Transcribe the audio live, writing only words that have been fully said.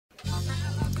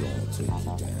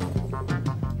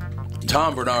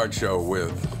Tom Bernard Show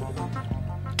with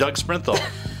Doug Sprinthal.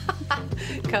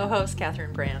 Co-host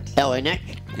Catherine Brandt. L.A. Nick.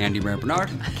 Andy Bernard.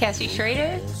 Cassie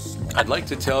Schrader. I'd like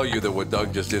to tell you that what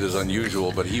Doug just did is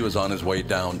unusual, but he was on his way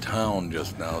downtown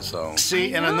just now, so...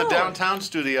 See, and in the downtown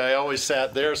studio, I always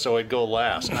sat there so I'd go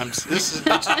last. And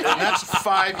that's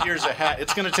 5 years ahead.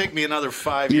 It's going to take me another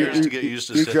 5 years to get used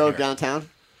to sitting You drove here. downtown?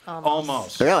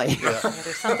 Almost. Really? Yeah.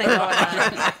 There's something going on.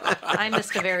 I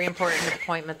missed a very important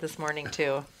appointment this morning,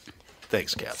 too.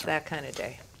 Thanks, It's Catherine. that kind of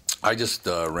day. I just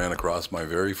ran across my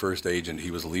very first agent. He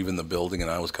was leaving the building,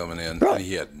 and I was coming in, Really? and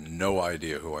he had no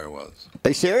idea who I was. Are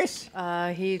you serious? He,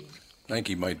 I think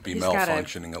he might be He's got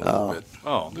malfunctioning a little bit.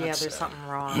 Oh, yeah, there's something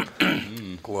wrong.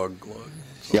 Glug, glug.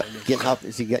 Yeah, getting up.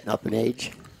 Is he getting up in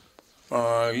age?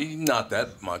 Not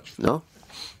that much. No?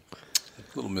 A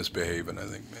little misbehaving, I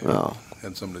think, maybe. Oh.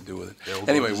 Had something to do with it. Elbow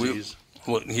Anyway, disease.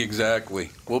 exactly.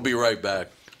 We'll be right back.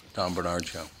 Tom Bernard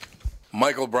Show.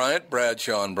 Michael Bryant,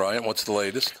 Bradshaw and Bryant, what's the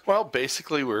latest? Well,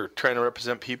 basically, we're trying to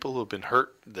represent people who have been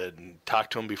hurt, then talk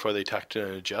to them before they talk to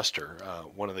an adjuster.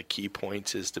 One of the key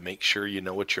points is to make sure you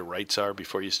know what your rights are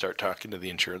before you start talking to the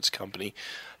insurance company,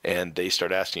 and they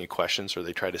start asking you questions or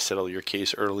they try to settle your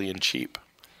case early and cheap.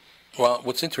 Well,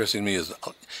 what's interesting to me is,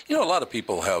 a lot of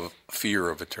people have fear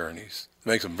of attorneys. It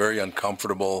makes them very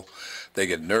uncomfortable. They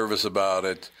get nervous about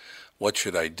it. What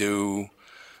should I do?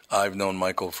 I've known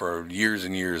Michael for years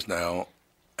and years now,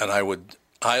 and I would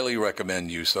highly recommend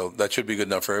you. So that should be good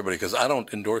enough for everybody, because I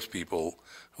don't endorse people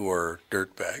who are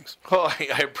dirtbags. Well,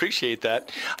 I appreciate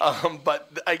that.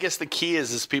 But I guess the key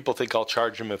is people think I'll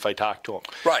charge them if I talk to them.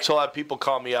 Right. So a lot of people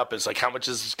call me up. It's like, how much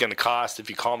is this going to cost if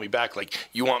you call me back? Like,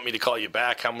 you want me to call you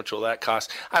back? How much will that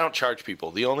cost? I don't charge people.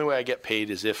 The only way I get paid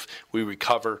is if we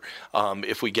recover,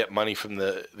 if we get money from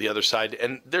the other side.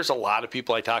 And there's a lot of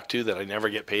people I talk to that I never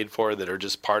get paid for that are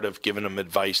just part of giving them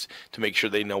advice to make sure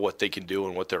they know what they can do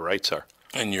and what their rights are.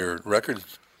 And your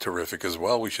record's terrific as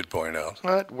well, we should point out.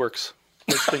 Well, it works.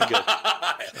 It's been good.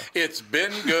 It's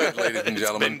been good, ladies and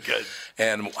gentlemen. It's been good.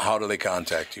 And how do they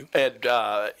contact you? And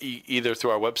either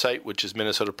through our website, which is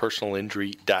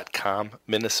minnesotapersonalinjury.com,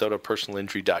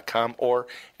 minnesotapersonalinjury.com, or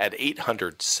at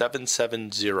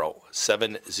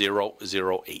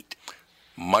 800-770-7008.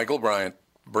 Michael Bryant,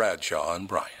 Bradshaw and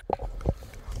Bryant.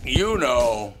 You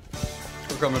know.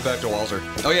 We're coming back to Walzer.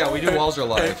 Oh, yeah, we do Walzer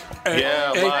live.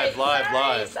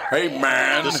 Live. Hey,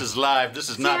 man. This is live. This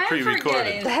is not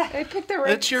pre-recorded. I picked the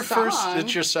right It's your song.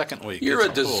 It's your second week. You're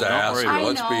It's a cool. Don't worry disaster. about it.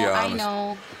 Let's be honest. I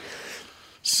know.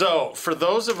 So, for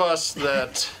those of us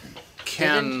that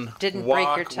can Didn't break your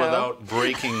walk toe? without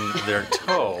breaking their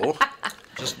toe,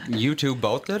 Just you two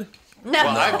both did? No.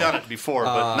 well, I've done it before,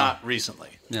 but not recently.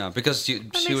 Yeah, because she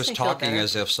makes was me feel talking better.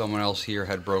 as if someone else here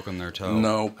had broken their toe.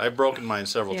 No. I've broken mine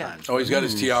several Yeah. times. Oh, he's got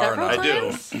his tiara Several on. I do.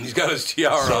 times? He's got his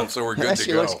tiara on, so we're good to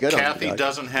Actually, go. looks good on Kathy Doug.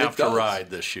 doesn't have It to does. ride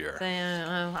this year.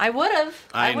 I would have.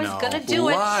 I was know. going to do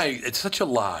it. Lie. It's such a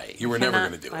lie. You were never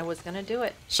going to do I it. was going to do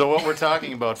it. So what we're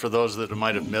talking about, for those that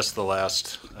might have missed the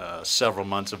last several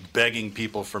months of begging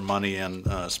people for money and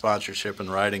sponsorship and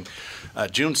riding,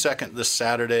 June 2nd, this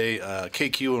Saturday,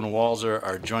 KQ and Walzer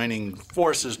are joining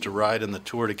forces to ride in the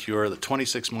Tour de Cure, the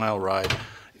 26-mile ride.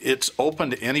 It's open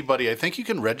to anybody. I think you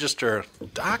can register.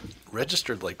 Doc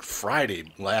registered like Friday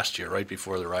last year, right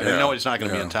before the ride. I Yeah. know he's not going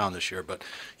to be Yeah. in town this year, but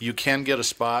you can get a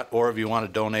spot, or if you want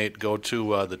to donate, go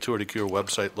to the Tour de Cure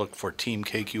website, look for Team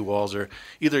KQ Walzer.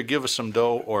 Either give us some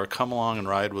dough or come along and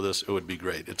ride with us. It would be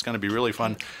great. It's going to be really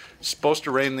fun. It's supposed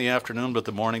to rain in the afternoon, but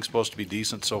the morning's supposed to be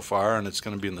decent so far, and it's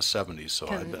going to be in the 70s. So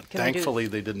Can they do- thankfully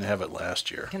they didn't have it last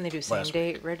year. Can they do Last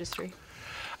same-day registry?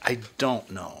 I don't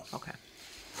know. Okay.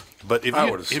 But if I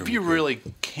you, would assume if you you could. really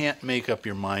can't make up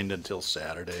your mind until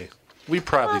Saturday, we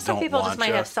probably Well, some don't people want just might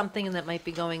you. have something that might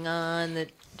be going on that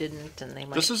didn't, and they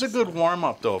might. This is a good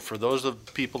warm-up, though, for those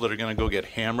of people that are going to go get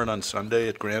hammered on Sunday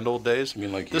at Grand Old Days. You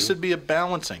mean like this you? would be a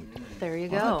balancing. There you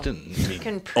Well, go. that didn't mean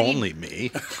Can only me.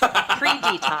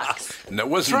 Pre-detox. And it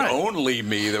wasn't That's right. only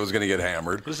me that was going to get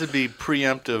hammered. This would be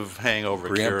preemptive hangover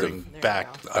Preemptive. curing There you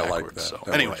back go. I like backwards. that. So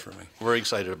That anyway, works for me. we're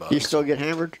excited about You it. still get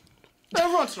hammered?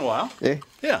 Every once in a while. Yeah.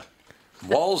 Yeah.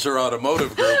 Walzer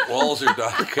Automotive Group,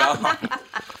 Walzer.com.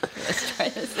 Let's try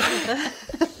this.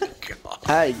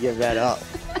 How do you give that up?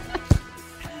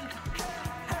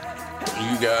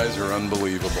 You guys are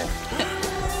unbelievable.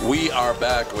 We are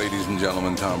back, ladies and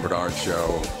gentlemen. Tom Bernard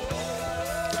Show.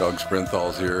 Doug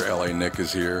Sprinthal's here. L.A. Nick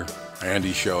is here.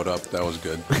 Andy showed up. That was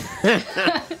good.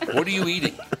 What are you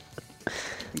eating?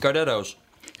 Gardettos.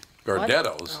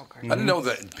 Gardettos? Oh, I didn't know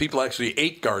that people actually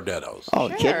ate Gardettos. Oh,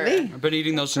 Sure. kidding me? I've been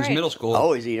eating those since Right. middle school.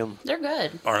 Always eat them. They're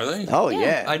good. Are they? Oh,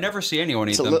 yeah. I never see anyone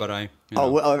eat It's a them, li- but I You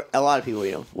know? A lot of people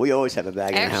eat them. We always have a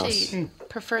bag I in the house. actually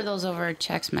prefer those over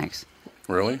Chex Mix.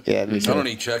 Really? Yeah, me I too. don't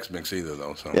eat Chex Mix either,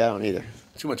 though. So Yeah, I don't either.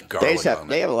 too much They garlic just have, on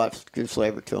they it. have a lot of good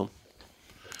flavor to them.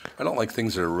 I don't like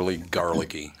things that are really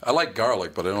garlicky. I like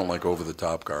garlic, but I don't like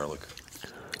over-the-top garlic.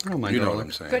 I don't mind You know what garlic.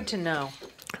 I'm saying? Good to know.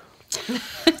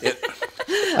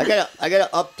 I got an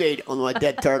update on my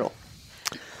dead turtle.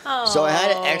 So I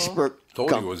had an expert. Told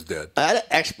you it was dead. I had an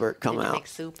expert come Did you out. make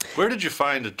soup? Where did you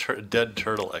find a dead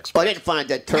turtle expert? Well, I didn't find a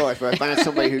dead turtle expert. I found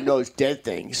somebody who knows dead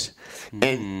things,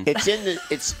 and it's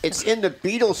in the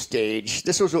beetle stage.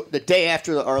 This was the day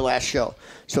after our last show.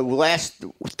 So last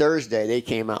Thursday they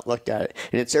came out, looked at it,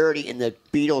 and it's already in the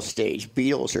beetle stage.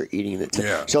 Beetles are eating it.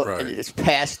 Yeah, so right. and it's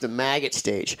past the maggot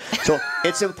stage. So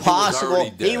it's impossible. already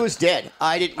dead. He was dead.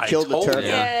 I didn't kill the told turtle. you.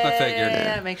 Yeah, I figured.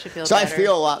 Yeah, it makes you feel So better. I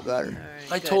feel a lot better.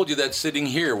 I told you that sitting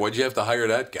here. Why'd you have to hire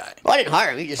that guy? Well, I didn't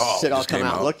hire him. He just said, "I'll just come came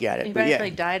out and out. look at it." He But probably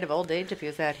yeah, died of old age if he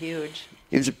was that huge.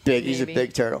 he's a Maybe.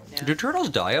 big turtle. Do turtles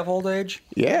die of old age?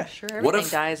 Yeah, Sure, What everything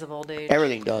if- dies of old age.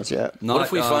 everything does. Yeah. What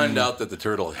if we Not, find out that the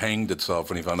turtle hanged itself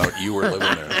when he found out you were living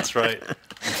there? That's right.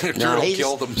 The No, turtle he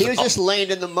killed just- himself. He was just laying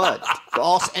in the mud.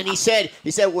 And he said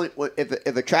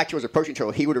if a tractor was approaching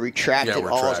turtle, he would have retracted all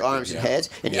his retracted, arms and yeah. heads,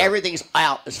 and Yeah. everything's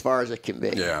out as far as it can be.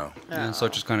 Yeah. Yeah, so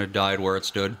it just kind of died where it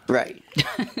stood. Right.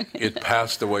 It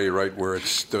passed away right where it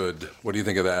stood. What do you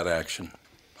think of that action?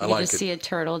 I You like just it. see a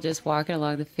turtle just walking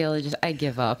along the field. I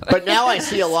give up. But now I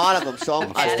see a lot of them, so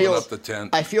I Fold feel up the tent.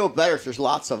 I feel better if there's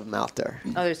lots of them out there.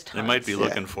 Oh, there's tons. They might be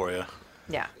looking for you.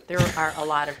 Yeah, there are a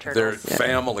lot of Their turtles.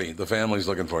 family. The family's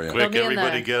looking for you. Quick, be in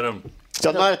everybody the- get them. So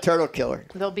I'm not a turtle killer.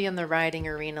 They'll be in the riding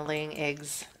arena laying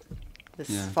eggs this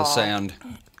Yeah, fall. the sand.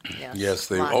 Yes,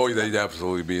 they. Lots Oh, of they'd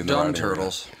absolutely be in the Dung riding arena.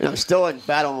 turtles. And I'm still in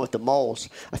battling with the moles.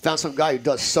 I found some guy who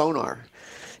does sonar.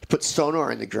 He puts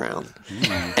sonar in the ground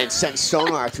and sends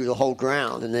sonar through the whole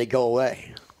ground, and they go away.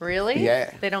 Really?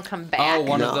 Yeah. They don't come back. Oh,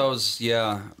 one No. of those,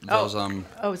 yeah. Those,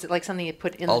 Oh, is it like something you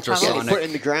put in Ultrasonic. Yeah, the they tunnel? put it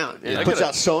in the ground, and I it puts gotta-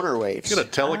 out sonar waves. Get a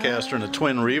Telecaster and a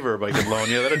twin reverb I could loan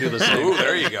you. That'll do the same. Ooh,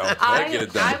 there you go. That'd get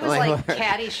it I done. was like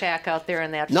Caddyshack out there in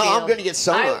that No, field. I'm gonna get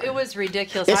sonar. It was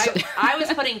ridiculous. It's- I was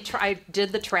putting, I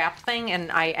did the trap thing,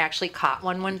 and I actually caught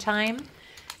one time,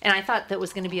 and I thought that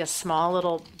was going to be a small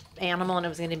little animal, and it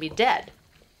was going to be dead.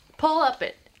 Pull up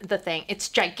the thing. It's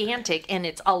gigantic, and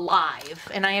it's alive,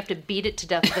 and I have to beat it to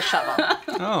death with a shovel.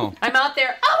 oh. I'm out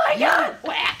there. Oh my god!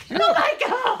 Whack! Oh my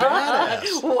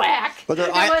god! Whack! But they're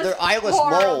It was they're eyeless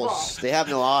horrible. moles. They have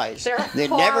no eyes. They're They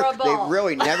horrible.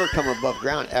 really never come above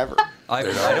ground ever. I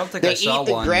don't think I They saw eat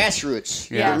the one. grass roots,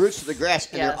 Yeah. the roots of the grass,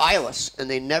 and Yes. they're eyeless, and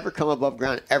they never come above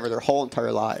ground ever their whole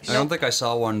entire lives. I don't think I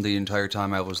saw one the entire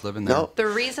time I was living there. No. The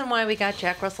reason why we got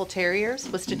Jack Russell Terriers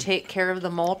was to take care of the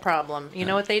mole problem. You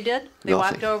know what they did? They Nothing.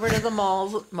 walked over to the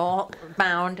mole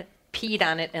mound, peed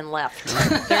on it, and left.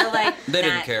 They're like, They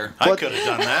didn't "Nah." care. I could have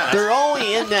done that. They're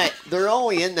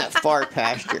only in that far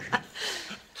pasture.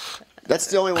 That's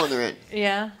the only one they're in.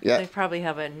 Yeah, Yeah. they probably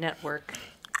have a network.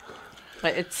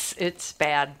 But it's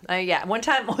bad. Yeah, one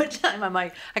time I'm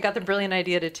like, I got the brilliant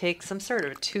idea to take some sort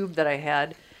of tube that I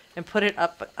had and put it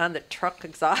up on the truck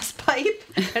exhaust pipe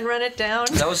and run it down.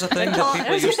 That was a thing that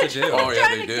people used to do. Oh, yeah,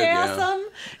 Trying they to did, gas yeah. them.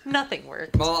 Nothing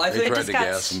worked. Well, I They think tried to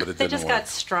gas them, but it they didn't just work. got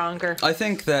stronger. I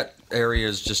think that area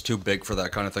is just too big for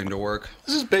that kind of thing to work.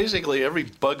 This is basically every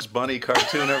Bugs Bunny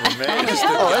cartoon ever made.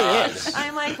 Oh, it is.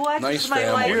 I'm like, what Nice does my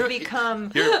family. life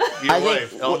become? Your I think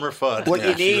wife, Elmer Fudd. What Yeah,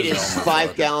 you she need is is Elmer 5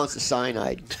 Fudd. gallons of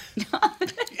cyanide.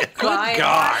 Good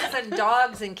God. And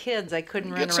dogs and kids. I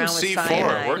couldn't run Get some around with C4.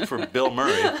 cyanide. Worked for Bill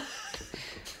Murray.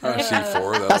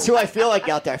 C4. That's who I feel like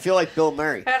out there. I feel like Bill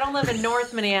Murray. I don't live in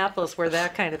North Minneapolis where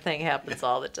that kind of thing happens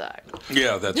all the time.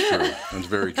 Yeah, that's true. That's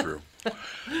very true.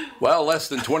 Well, less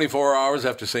than 24 hours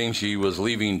after saying she was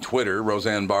leaving Twitter,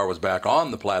 Roseanne Barr was back on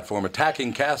the platform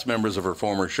attacking cast members of her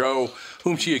former show,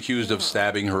 whom she accused of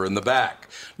stabbing her in the back.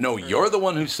 No, you're the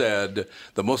one who said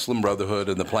the Muslim Brotherhood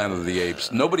and the Planet of the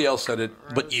Apes. Nobody else said it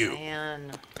but you.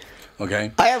 Man.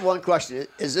 Okay? I have one question.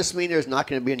 Does this mean there's not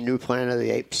going to be a new Planet of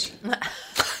the Apes?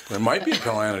 There might be a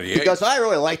Planet of the Apes. Because I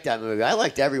really liked that movie. I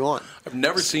liked every one. I've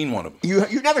never seen one of them.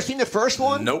 You've never seen the first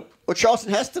one? Nope. With Charlton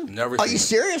Heston? Never Are seen you it.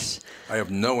 serious? I have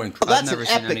no interest. Well, that's never an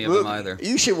seen epic any of them movie. either.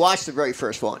 You should watch the very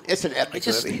first one. It's an epic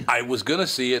movie. I was going to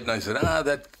see it, and I said,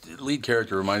 that lead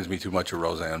character reminds me too much of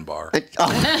Roseanne Barr.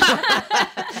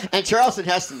 And Charlton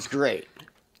Heston's great.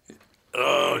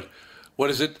 What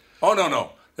is it? Oh,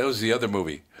 no. That was the other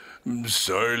movie.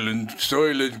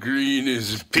 Soylent Green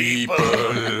is people.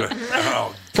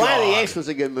 Oh, Planet of the God. Apes was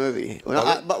a good movie.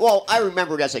 I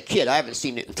remember it as a kid. I haven't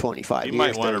seen it in 25 You years.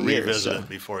 might want to 30 years, revisit so. it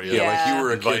before you Yeah, like you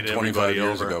were a invite kid 25 everybody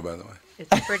years over. ago, by the way.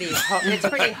 It's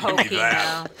pretty hokey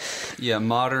now. Yeah,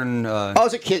 modern. I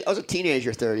was a kid. I was a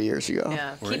teenager 30 years ago.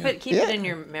 Yeah, keep it in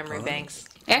your memory banks.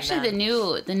 Actually,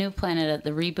 the new Planet,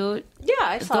 the reboot. Yeah,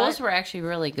 I saw those it. were actually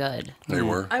really good. They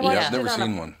were. I Yeah, watched I've never it on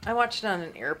seen one. I watched it on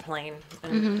an airplane,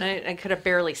 and I could have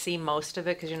barely seen most of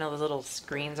it because those little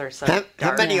screens are so How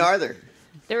dark. many are there?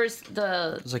 There was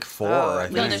the There's like 4, Oh, I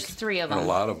think. no, there's 3 of And them a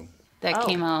lot of them. that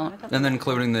came out. And then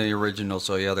including the original,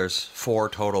 so yeah, there's 4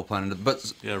 total Planet.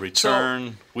 But Yeah,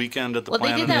 Return, Weekend at the Well, they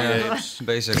Planet did of the that- Apes.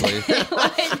 basically.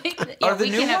 Yeah, the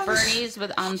new Weekend at ones? Bernie's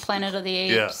on Planet of the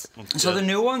Yeah. Apes. So the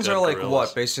new ones Dead are like gorillas.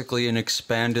 what? Basically an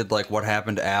expanded like what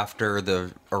happened after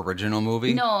the original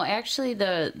movie? No, actually,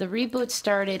 the reboot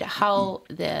started how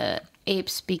the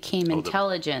apes became The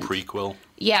intelligent. prequel.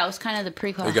 Yeah, it was kind of the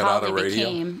prequel They got how out they of radio?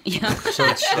 became. Yeah. So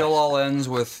it still all ends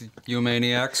with you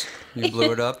maniacs. You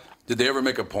blew it up. Did they ever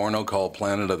make a porno called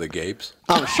Planet of the Gapes?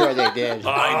 I'm sure they did.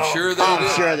 I'm sure they I'm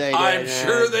did. sure they did, I'm yeah.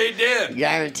 sure they did.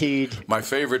 Guaranteed. My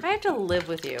favorite I have to live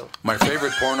with you.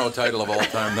 porno title of all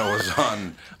time, though, was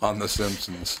on The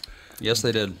Simpsons. Yes,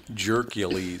 they did.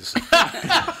 Jerkules.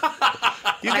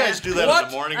 You guys do that What? on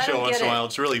the morning I show don't once get in a it. while.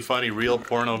 It's really funny, real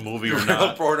porno movie or Real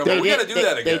not. porno. They We did, got to do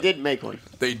that again. They did make one.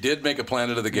 They did make a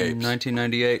Planet of the Gapes.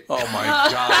 1998. Oh my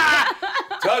God!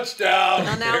 Touchdown!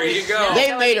 Well, now There we- you go. now-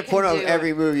 They what made you a can porno of do.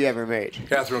 every movie ever made.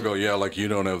 Catherine will go, yeah, like you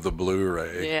don't have the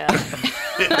Blu-ray.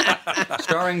 Yeah.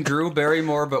 Starring Drew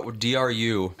Barrymore, but with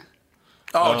DRU.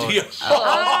 Oh, dear.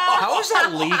 How is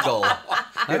that legal?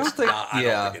 I don't think. not. I don't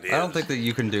Yeah, think it I don't is. think that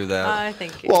you can do that. I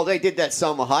think. Well, they did that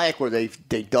Selma Hayek where they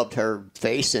dubbed her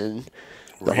face in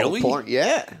the Really? whole porn.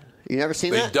 Yeah, you never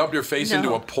seen They that? dubbed your face No.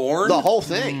 into a porn? The whole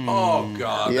thing. Oh,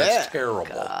 God, Yeah. that's terrible.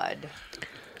 God.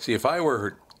 See, if I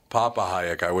were Papa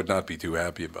Hayek, I would not be too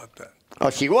happy about that. Oh,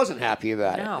 she wasn't happy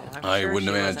about it. No, I'm I sure wouldn't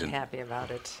she imagine. wasn't happy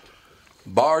about it.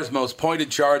 Barr's most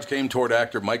pointed charge came toward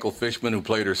actor Michael Fishman, who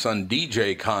played her son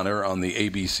DJ Connor on the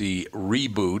ABC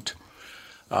reboot.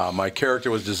 My character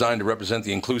was designed to represent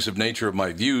the inclusive nature of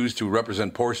my views, to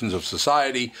represent portions of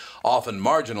society often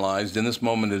marginalized. In this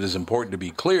moment, it is important to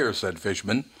be clear, said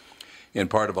Fishman, in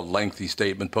part of a lengthy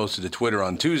statement posted to Twitter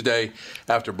on Tuesday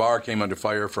after Barr came under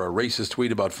fire for a racist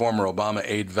tweet about former Obama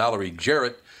aide Valerie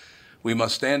Jarrett. We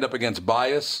must stand up against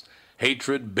bias,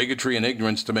 hatred, bigotry, and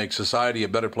ignorance to make society a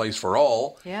better place for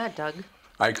all. Yeah, Doug.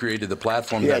 I created the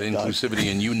platform Yeah, that Doug.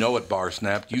 inclusivity, and you know it, Barr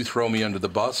snapped. You throw me under the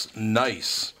bus?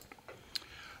 Nice.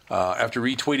 After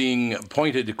retweeting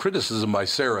pointed criticism by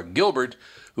Sarah Gilbert,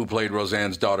 who played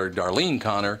Roseanne's daughter, Darlene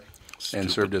Connor, and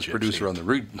Stupid served as gypsy. producer on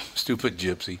the Stupid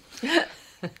Gypsy.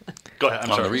 Go ahead.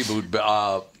 I'm On sorry. the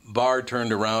reboot, Barr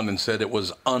turned around and said it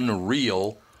was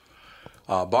unreal.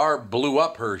 Barr blew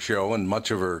up her show and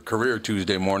much of her career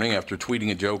Tuesday morning after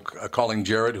tweeting a joke calling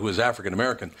Jarrett, who is African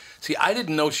American. See, I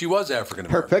didn't know she was African Her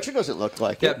American. picture doesn't look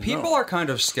like Yeah, it. people are kind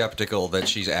of skeptical that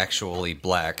she's actually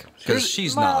black because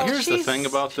she's well, not. Here's the She's- thing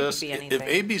about she could this. be If anything.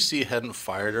 ABC hadn't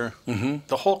fired her,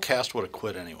 the whole cast would have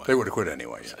quit anyway. They would have quit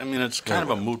anyway. Yeah. I mean, it's kind of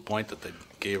a moot point that they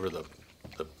gave her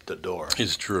the door.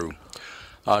 Is true.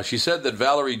 She said that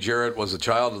Valerie Jarrett was a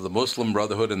child of the Muslim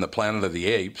Brotherhood and the Planet of the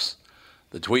Apes.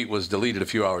 The tweet was deleted a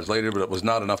few hours later, but it was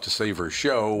not enough to save her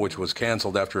show, which was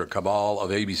canceled after a cabal of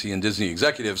ABC and Disney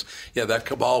executives. Yeah, that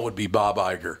cabal would be Bob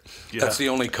Iger. Yeah. That's the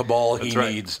only cabal he That's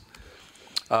right. needs.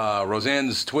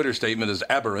 Roseanne's Twitter statement is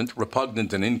aberrant,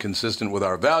 repugnant, and inconsistent with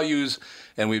our values,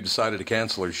 and we've decided to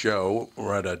cancel her show.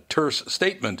 We're at a terse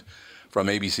statement from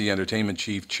ABC Entertainment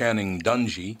chief Channing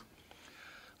Dungey,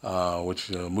 which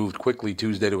moved quickly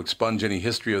Tuesday to expunge any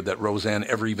history of that Roseanne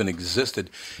ever even existed.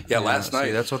 Yeah, last see,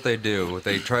 night. that's what they do.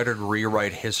 They try to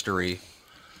rewrite history,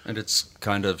 and it's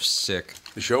kind of sick.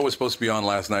 The show was supposed to be on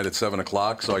last night at 7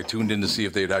 o'clock, so I tuned in to see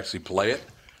if they'd actually play it.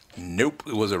 Nope,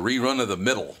 it was a rerun of the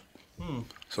middle.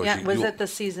 So Yeah, was it the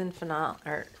season finale?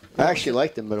 Or I actually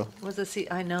like the middle. was the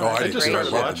I know. Oh, I it's a just great started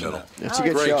show. loving watching the middle. It's a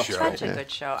good Great show. show. Such a Yeah.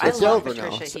 good show. I It's love over now.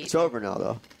 Patricia It's Heaton. over now,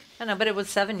 though. I know, but it was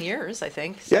 7 years, I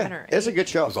think. 7 or Yeah, it's a 8. good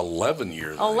show. It was 11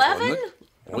 years. I think, 11? Wasn't it,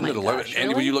 Oh wasn't my it 11? gosh, And when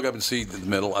really? you look up and see the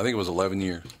middle, I think it was 11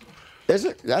 years. Is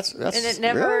it? That's And it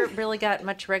never really? really got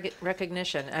much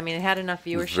recognition. I mean, it had enough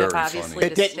was viewership, very obviously. funny. It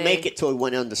to didn't stay. make it till it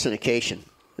went on the syndication,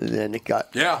 and then it got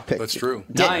Yeah, picked. that's true.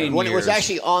 Didn't- 9 when it was years.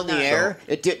 actually on the No. air,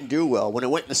 it didn't do well. When it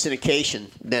went in the syndication,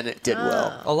 then it did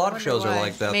well. A lot of Wonder shows are why.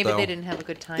 like that, Maybe though. they didn't have a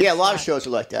good time. Yeah, a lot of slot. shows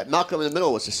are like that. Malcolm in the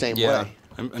Middle was the same Yeah. way.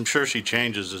 I'm sure she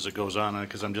changes as it goes on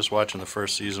because I'm just watching the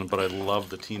first season, but I love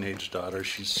the teenage daughter.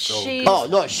 She's so She's Oh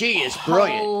no, she is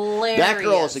brilliant. hilarious. That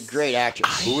girl is a great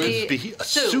actress. Who is a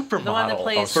Sue, supermodel? the one that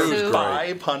plays for Sue.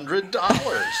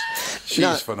 $500. She's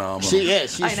No, phenomenal. She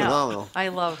is. She's I know. phenomenal. I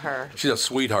love her. She's a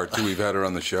sweetheart too. We've had her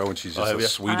on the show, and she's just have the you?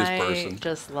 sweetest I person.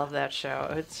 just love that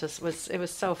show. It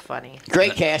was so funny.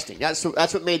 Great casting. That's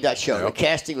what made that show. Yep. The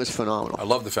casting was phenomenal. I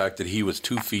love the fact that he was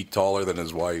 2 feet taller than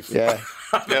his wife. Yeah.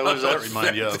 Yeah, what does that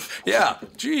remind you of? Yeah.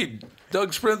 Gee,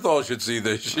 Doug Sprinthal should see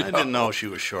this. I didn't know she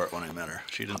was short when I met her.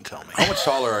 She didn't tell me. How much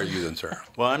taller are you than Sarah?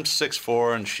 Well, I'm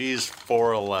 6'4", and she's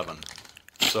 4'11".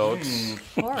 So it's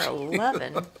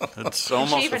 4'11". it's Can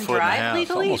almost she a even foot and a drive half.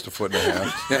 legally? Almost a foot and a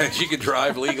half. Yeah, she can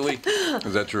drive legally.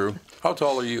 Is that true? How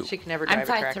tall are you? She can never I'm drive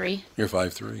a tractor. 5'3". You're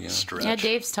 5'3", yeah. Stretch. Yeah,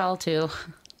 Dave's tall too.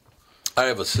 I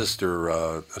have a sister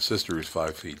who's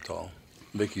 5 feet tall.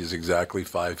 Vicky's exactly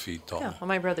 5 feet tall. Yeah. Well,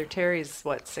 my brother Terry's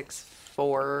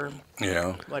 6'4",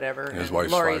 Yeah. whatever. And his and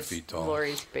wife's 5 feet tall.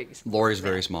 Lori's big. Lori's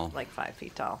very small. Like 5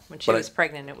 feet tall. When she But was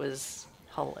pregnant, it was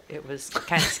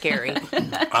kind of scary.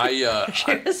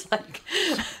 She was like,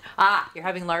 you're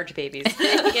having large babies.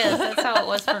 Yes, that's how it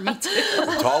was for me too.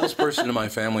 The tallest person in my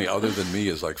family other than me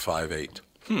is like 5'8".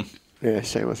 Yeah,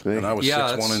 same with me. And I was Yeah,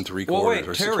 6'1" it's- and 3/4 well, wait,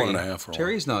 or Terry, 6'1" and a half for a while.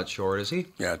 Terry's not short, is he?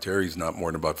 Yeah, Terry's not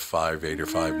more than about 5'8" or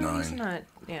 5'9". He's not.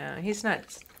 Yeah, he's not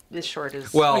as short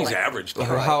as. Well, He's average tall.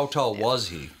 How tall was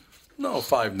he? No,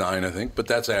 5'9", I think, but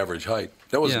that's average height.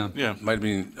 That was Yeah. might have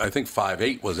been. I think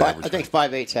 5'8" was I average. think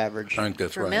height. 5'8's average. I think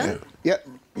that's For right. men? Yep.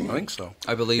 Yeah. I think so.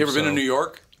 I believe You ever been so. to New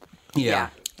York? Yeah,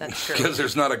 that's true. Because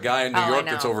there's not a guy in New Oh, I York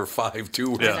that's know. over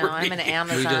 5'2". Yeah. No, I'm an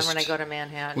Amazon just- when I go to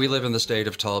Manhattan. We live in the state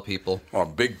of tall people. Oh,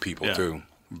 big people Yeah. too.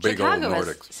 Big Chicago old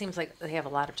has, Nordics. seems like they have a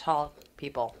lot of tall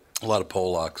people. A lot of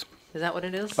Polacks, Is that what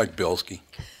it is? like Bilski.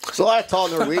 There's a lot of tall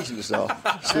Norwegians, though.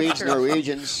 Swedes, true.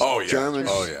 Norwegians, Oh yeah. Germans.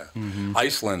 Oh yeah.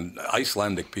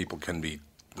 Icelandic people can be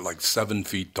like 7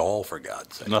 feet tall, for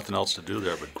God's sake. Nothing else to do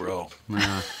there but grow.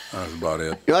 That's about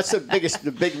it. You know, that's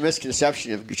the big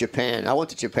misconception of Japan. I went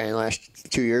to Japan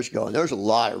 2 years ago, and there was a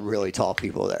lot of really tall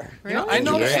people there. Really? I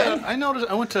noticed Yeah. that.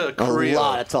 I went to A Korea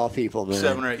lot of tall people, man.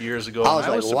 7 or 8 years ago. I was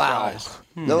and like, wow. surprised.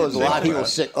 There was a lot of Think people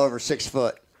about over 6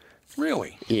 foot.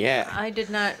 Really? Yeah. I did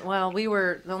not. Well, we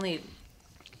were the only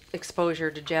exposure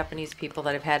to Japanese people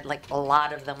that I've had, like a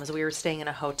lot of them, was we were staying in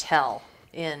a hotel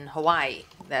in Hawaii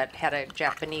that had a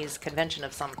Japanese convention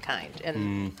of some kind,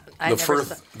 and I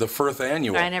The Firth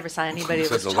Annual. never saw anybody It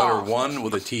that was said the tall. letter 1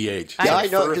 with a TH. Yeah, I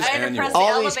The know, Firth 'cause I had to Annual. press the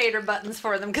All these- elevator buttons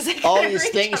for them because All these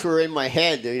things were in my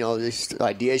head, you know, these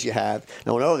ideas you have. And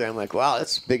I went over there, I'm like, wow,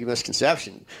 that's a big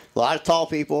misconception. A lot of tall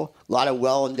people, a lot of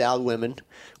well-endowed women,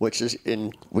 which is,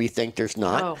 and we think there's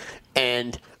not. Oh.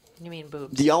 And You mean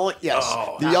boobs? the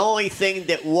only thing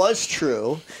that was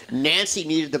true, Nancy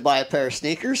needed to buy a pair of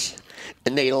sneakers,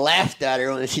 and they laughed at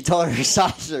her when she told her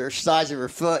size of her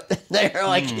foot. They were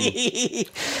like,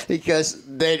 because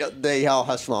they all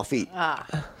have small feet.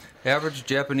 Average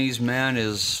Japanese man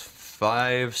is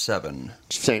 5'7".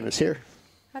 Same as here.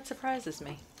 That surprises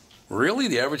me. Really?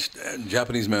 The average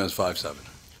Japanese man is 5'7".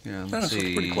 Yeah, That's let's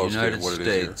see. pretty close to United what it is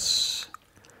here. States,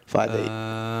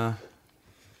 5'8".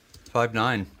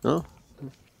 5'9". Oh,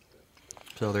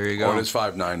 So there you Oh, go. it is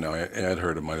 5'9" now. I'd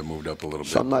heard it might have moved up a little bit.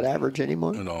 so I'm not average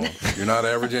anymore. No, you're not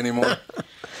average anymore.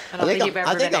 I don't think you've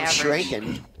ever been I'm average.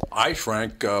 shrinking. I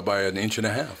shrank by an inch and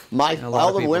a half. My A lot all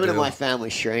of the people women in do. my family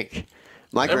shrink.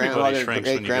 My Everybody grandmother, shrinks great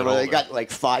when you get grandmother, they older. got like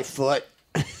 5 foot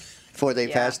before they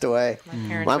Yeah. passed away. My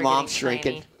parents My were mom's getting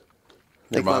shrinking. tiny.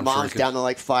 I think my mom's mom's shrinking? down to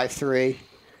like 5'3".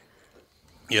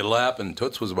 Yeah, Lap and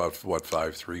Toots was about,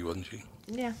 5'3", wasn't she?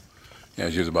 Yeah. Yeah,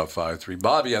 she was about 5'3".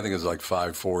 Bobby, I think, is like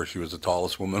 5'4". She was the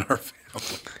tallest woman in our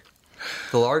family.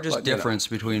 The largest But, you know. difference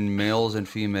between males and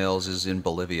females is in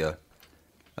Bolivia.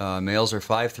 Males are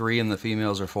 5'3" and the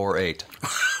females are 4'8".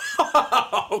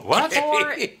 What?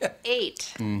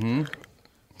 4'8".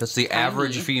 That's the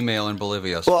average female in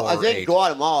Bolivia. Is Well, I 4'8". think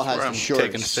Guatemala has Where the I'm shortest.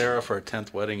 taking Sarah for her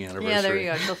 10th wedding anniversary. Yeah, there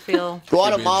you go. She'll feel.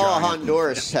 Guatemala, giant.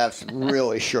 Honduras have some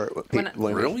really short women.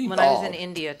 Really? When I was Oh, in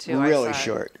India too, really I saw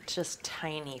short. just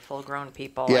tiny, full-grown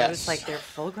people. Yes. I was like, they're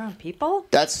full-grown people.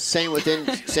 That's same with down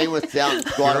You're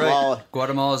Guatemala. right.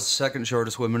 Guatemala's the second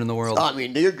shortest women in the world. I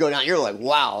mean, you go down, you're like,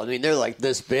 wow. I mean, they're like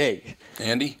this big.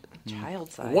 Andy,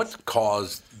 Child size. what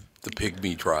caused the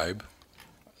Pygmy tribe?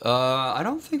 I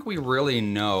don't think we really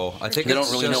know. I think They don't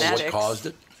it's really know just- what Genetics. caused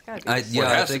it? It's gotta be I- something. yeah,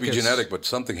 Well, it has to think be it's- genetic, but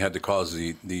something had to cause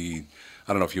the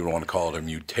I don't know if you want to call it a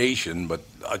mutation, but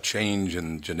a change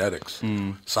in genetics.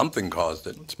 Something caused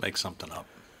it. Let's make something up.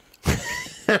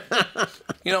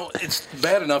 You know, it's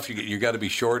bad enough you got to be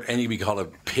short and you be called a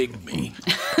pygmy.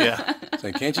 Yeah.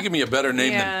 So can't you give me a better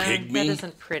name Yeah, than that pygmy?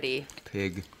 isn't pretty.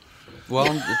 Pig. Well,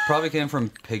 it probably came from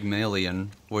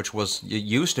Pygmalion, which it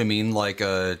used to mean like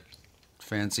a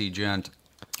fancy gent.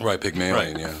 Right,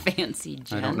 Pygmalion, yeah. Fancy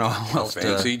gent. I don't know how else to...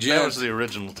 Fancy That gent. was the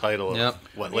original title of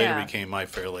what later Yeah. became My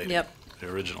Fair Lady. Yep. The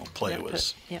original play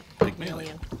was Yep.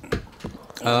 Pygmalion.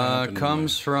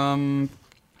 Comes from...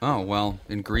 Oh, well,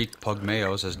 in Greek,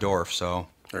 Pygmeos is dwarf, so...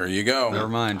 There you go. Never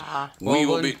mind. We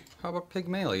will then be... How about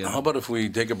Pygmalion? How about if we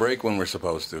take a break when we're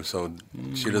supposed to, so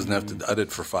she doesn't have to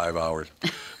edit for 5 hours?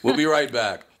 We'll be right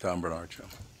back. Tom Bernard Show.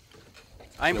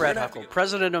 I'm Brad Huckle,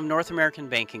 president of North American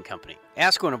Banking Company.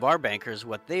 Ask one of our bankers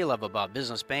what they love about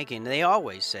business banking. They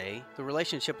always say the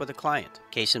relationship with the client.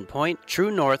 Case in point, True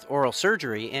North Oral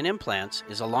Surgery and Implants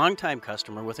is a longtime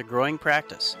customer with a growing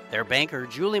practice. Their banker,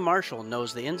 Julie Marshall,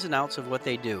 knows the ins and outs of what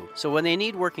they do. So when they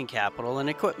need working capital, an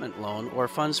equipment loan, or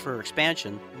funds for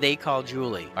expansion, they call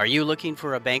Julie. Are you looking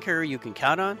for a banker you can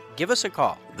count on? Give us a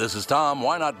call. This is Tom.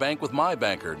 Why not bank with my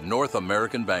banker, North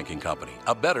American Banking Company?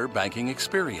 A better banking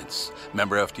experience.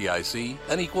 Member FDIC,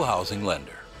 an equal housing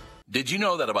lender. Did you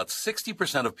know that about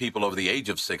 60% of people over the age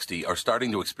of 60 are starting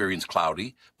to experience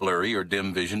cloudy, blurry, or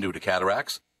dim vision due to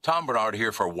cataracts? Tom Bernard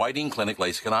here for Whiting Clinic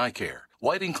LASIK and Eye Care.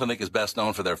 Whiting Clinic is best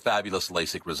known for their fabulous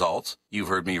LASIK results. You've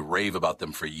heard me rave about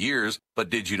them for years, but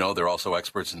did you know they're also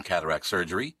experts in cataract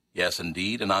surgery? Yes,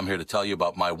 indeed, and I'm here to tell you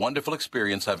about my wonderful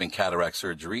experience having cataract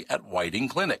surgery at Whiting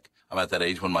Clinic. I'm at that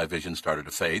age when my vision started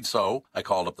to fade, so I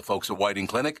called up the folks at Whiting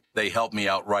Clinic. They helped me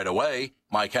out right away.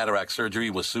 My cataract surgery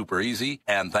was super easy,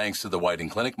 and thanks to the Whiting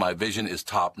Clinic, my vision is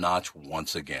top-notch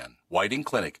once again. Whiting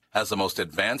Clinic has the most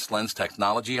advanced lens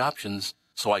technology options,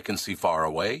 so I can see far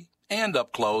away and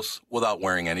up close without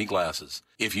wearing any glasses.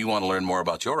 If you want to learn more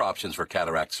about your options for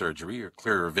cataract surgery or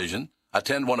clearer vision,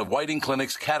 attend one of Whiting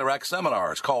Clinic's cataract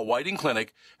seminars. Call Whiting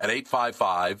Clinic at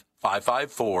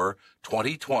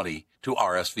 855-554-2020 to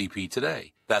RSVP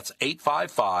today. That's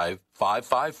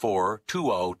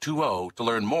 855-554-2020 to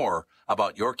learn more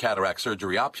about your cataract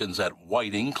surgery options at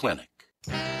Whiting Clinic.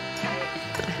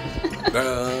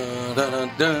 Dun, dun,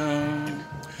 dun, dun.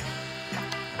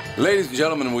 Ladies and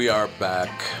gentlemen, we are back.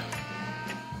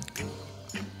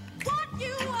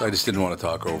 I just didn't want to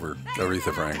talk over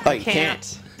Aretha Franklin. Oh, you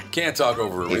can't. Can't talk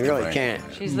over Aretha You really Franklin.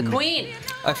 can't. She's the queen.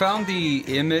 I found the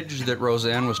image that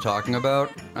Roseanne was talking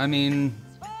about. I mean,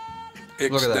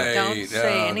 look at that. Don't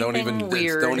say anything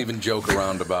weird. Don't even joke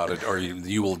around about it, or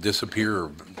you will disappear.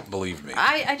 Believe me.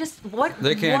 I just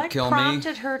They can't what kill me.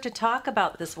 prompted her to talk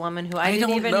about this woman who I didn't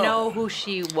don't even know who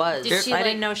she was. Did she I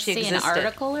didn't know she say existed. an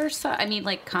article or so? I mean,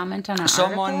 like comment on an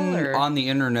Someone article? Or? on the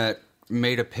internet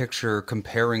made a picture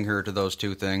comparing her to those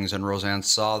two things, and Roseanne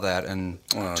saw that and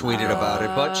tweeted about it,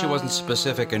 but she wasn't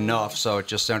specific enough, so it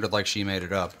just sounded like she made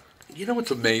it up. You know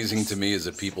what's amazing to me is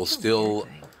that people still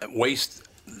waste,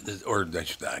 or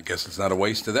I guess it's not a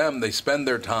waste to them, they spend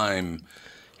their time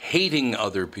hating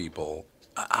other people.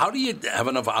 How do you have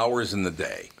enough hours in the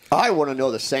day? I want to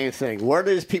know the same thing. Where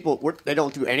does people? They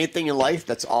don't do anything in life.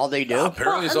 That's all they do.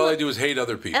 Apparently, it's all they do is hate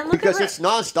other people. And look Because at it's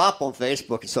nonstop on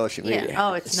Facebook and social Yeah. media.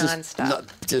 Oh, it's nonstop.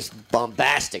 Just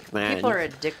bombastic, man. People are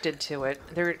addicted to it.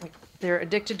 They're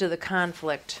addicted to the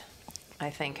conflict, I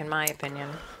think, in my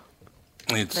opinion.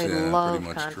 It's They pretty love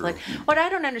much conflict. true. What I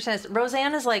don't understand is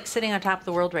Roseanne is like sitting on top of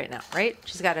the world right now, right?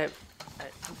 She's got a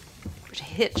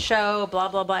hit show, blah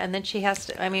blah blah, and then she has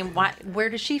to. I mean, where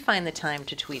does she find the time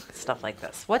to tweet stuff like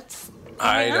this? What's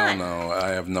I going don't on? know. I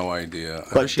have no idea.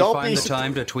 But Does she don't find be the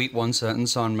time to tweet one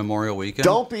sentence on Memorial Weekend?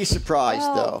 Don't be surprised,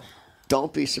 Well- though.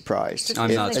 Don't be surprised.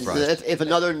 I'm not surprised. If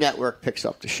another network picks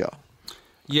up the show.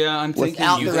 Yeah, I'm thinking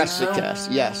Without you the think rest of the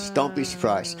cast. Yes, don't be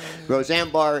surprised. Roseanne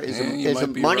Barr is you a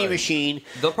might be money right. machine.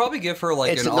 they'll probably give her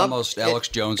like It's an enough- almost Alex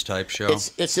Jones type show.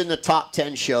 It's in the top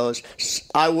 10 shows.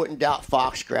 I wouldn't doubt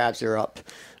Fox grabs her up.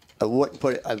 I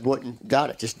wouldn't doubt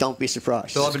it. Just don't be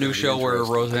surprised. They'll have a new show where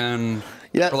interesting. Roseanne,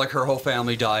 Yep. or like her whole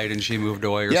family died and she moved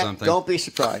away or Yeah, something. don't be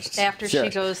surprised. After she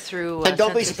Seriously. goes through. And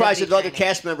don't be surprised if sensitivity other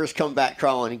training. cast members come back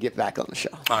crawling and get back on the show.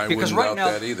 I Because wouldn't right doubt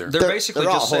now that either. they're basically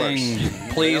they're just all saying,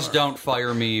 "Please don't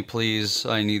fire me, please.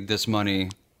 I need this money."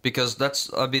 Because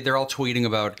they're all tweeting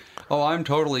about, "Oh, I'm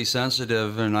totally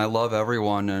sensitive and I love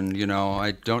everyone, and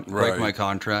I don't break Right. my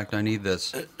contract. I need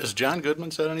this." Has John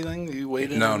Goodman said anything? You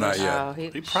waited? No, on not this? yet. Oh,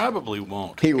 He probably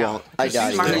won't. He won't. I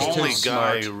doubt He's he the will. He's too only guy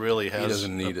smart. who really has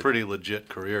doesn't need a it. pretty legit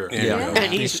career. Yeah.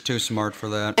 And He's he's too smart for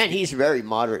that. and he's very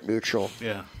moderate neutral.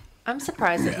 Yeah. I'm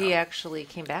surprised that he actually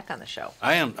came back on the show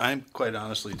I am. I'm quite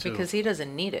honestly too. because he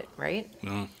doesn't need it, right?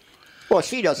 Well,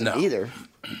 she doesn't No. either.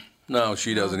 No,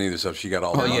 she doesn't either. So she got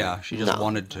all. Oh the money. yeah, she just No.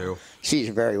 wanted to. She's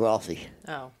very wealthy.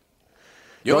 Oh,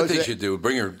 You know what Rose- they should do?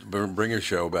 Bring her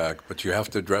show back, but you have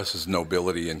to dress as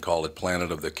nobility and call it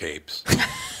Planet of the Capes.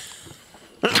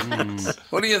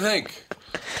 What do you think?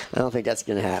 I don't think that's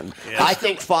going to happen. I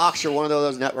think Fox or one of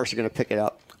those networks are going to pick it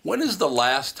up. When is the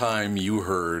last time you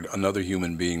heard another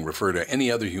human being refer to any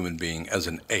other human being as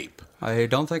an ape? I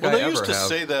don't think Well, I they ever used to have.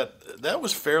 say that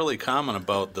was fairly common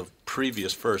about the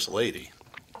previous first lady.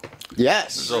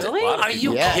 Yes. There's a Really? lot of Are people-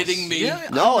 you Yes. kidding me? Yeah,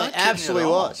 I'm No, not it kidding absolutely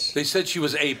at all. was. They said she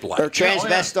was ape-like. Or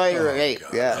transvestite or an ape.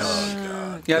 Yes.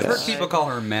 Yeah, I've heard people call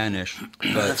her mannish.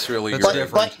 But That's really that's good.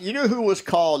 different. But you know who was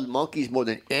called monkeys more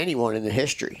than anyone in the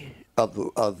history of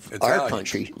our Italians.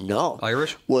 country? No.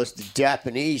 Irish? Was the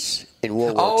Japanese in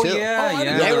World War Oh, II. yeah, I didn't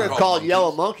yeah. know They were called called monkeys.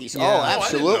 yellow monkeys. Yeah. Oh, Oh, I didn't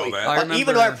absolutely. know that. I Even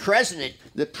remember- our president,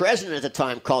 the president at the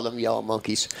time, called them yellow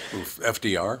monkeys. Oof,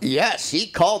 FDR? Yes, he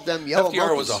called them yellow FDR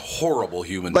monkeys. was a horrible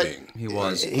human But being. He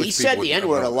was. He Which said people the wouldn't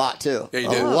N-word a know. lot too. Yeah, he a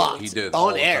did. lot. He did, all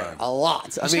on the air time. a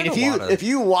lot. I He's mean, got if a you lot of- if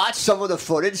you watch some of the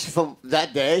footage from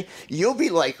that day, you'll be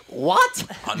like, "What?"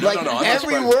 No, like no, I'm not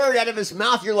every surprised. word out of his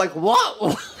mouth, you're like, "What?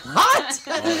 What?"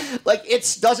 Like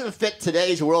it doesn't fit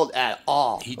today's world at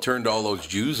all. He turned all those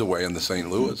Jews away in the St.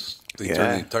 Louis. They Yeah.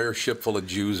 turned the entire ship full of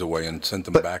Jews away and sent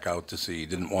them back out to sea. He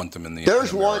didn't want them in the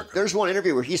There's in one. America. There's one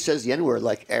interview where he says the N-word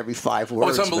like every 5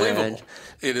 words. Oh, it's unbelievable. Man.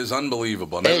 It is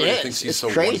unbelievable. And It everybody is. thinks he's It's so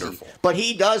crazy. wonderful. But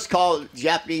he does call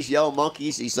Japanese yellow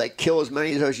monkeys. He's like, kill as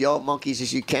many of those yellow monkeys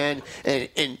as you can. And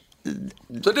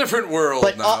It's a different world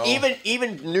but now.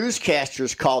 even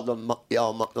newscasters called them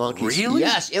yellow monkeys. Really?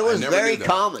 Yes, it I was never very knew that.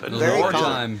 common. In Very wartime,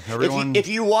 common. everyone- If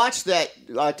you watch that,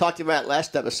 I talked about it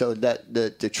last episode. That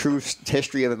the true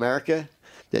history of America.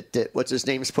 That what's his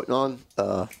name is putting on.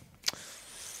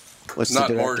 What's the Not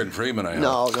director? Morgan Freeman, I hope.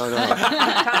 No. Tom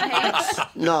Hanks.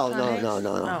 No.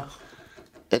 Oh.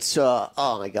 It's oh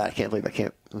my god, I can't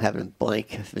believe I'm having a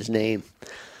blank of his name.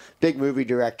 Big movie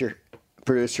director,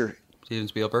 producer. Steven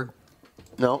Spielberg.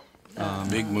 No.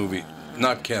 Big movie.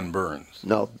 Not Ken Burns.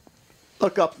 No.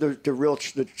 Look up the real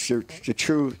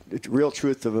the real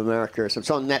truth of America. So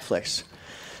it's on Netflix.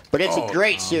 But it's a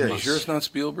great You series. sure it's not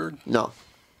Spielberg? No.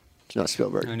 It's not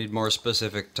Spielberg. I need more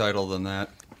specific title than that.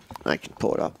 I can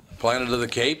pull it up. Planet of the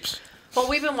Capes? Well,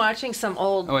 we've been watching some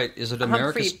old. Oh wait, is it Humphrey-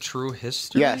 America's True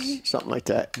History? Yes, something like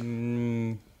that.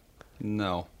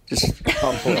 No. Just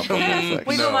I'll pull it up on Netflix.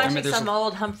 We've No. been watching I mean, there's some a-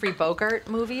 old Humphrey Bogart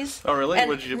movies. Oh, really? And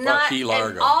What did you not, Key and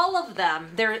Largo. all of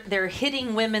them, they're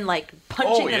hitting women like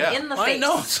punching Oh, yeah. them in the I face.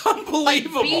 know, it's like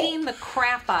unbelievable. beating the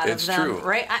crap out It's of them. true.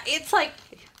 Right? It's like,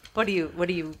 what are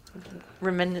you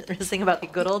reminiscing about the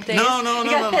good old days? No. You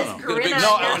got this Big grin on No,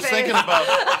 your I was face. thinking about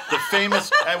the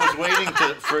famous. I was waiting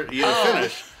for you to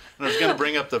finish. And I was going to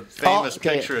bring up the famous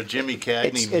okay. picture of Jimmy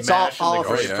Cagney It's mashing all the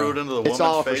over- grapefruit into the It's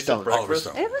all woman's over face Stone. at breakfast.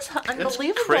 All over It was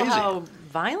unbelievable crazy. how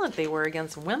violent they were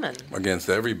against women. Against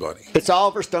everybody. It's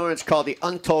Oliver Stone. It's called The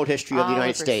Untold History of the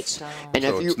United Oliver States. Stone. And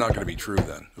So if you it's not going to be true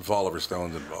then, if Oliver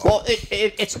Stone's involved. Well,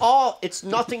 it's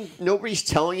nothing, nobody's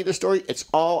telling you the story. It's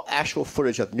all actual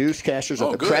footage of newscasters Oh,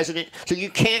 of the good. president. So you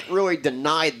can't really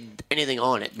deny anything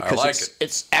on it because like it.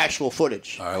 it's actual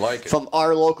footage. I like it. From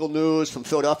our local news, from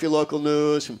Philadelphia local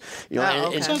news, from, Oh, and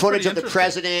okay. it's Sounds footage pretty of the interesting.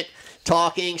 president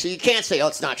talking. So you can't say, oh,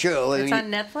 it's not true. I It's mean,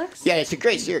 on Netflix? Yeah, it's a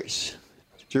great series.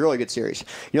 It's a really good series.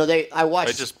 I watched.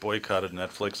 I just boycotted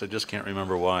Netflix. I just can't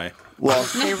remember why. well,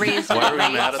 They raised Why are we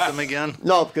rates. mad at them again?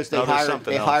 no, because they No, there's hired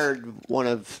something they else. hired one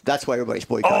of. That's why everybody's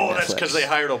boycotting. Oh, that's Netflix. because they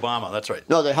hired Obama. That's right.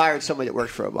 No, they hired somebody that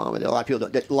worked for Obama. There are a lot of people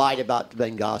that lied about the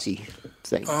Benghazi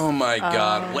thing. Oh my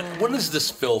God! When is this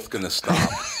filth going to stop?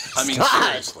 I mean, Not.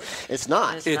 seriously, It's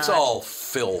not. it's not. all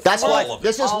filth. That's all why. of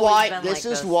This it. is Always why. been This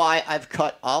like is this. why I've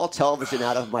cut all television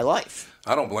out of my life,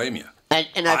 I don't blame you. and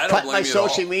I I've don't cut blame my you at all.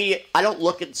 social media. I don't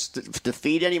look at the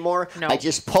feed anymore. No. I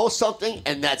just post something,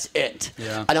 and that's it.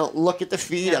 Yeah. I don't look at the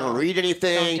feed. I No. don't read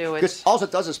anything. Don't do it. Because all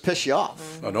it does is piss you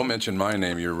off. Oh, don't mention my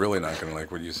name. You're really not going to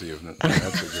like what you see.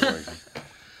 That's what you're like.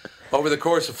 Over the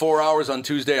course of 4 hours on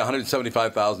Tuesday,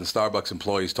 175,000 Starbucks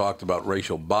employees talked about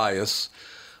racial bias.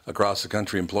 Across the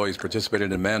country, employees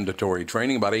participated in mandatory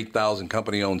training. About 8,000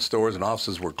 company-owned stores and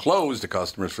offices were closed to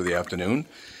customers for the afternoon.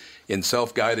 In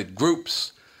self-guided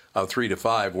groups of 3 to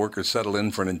 5, workers settled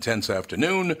in for an intense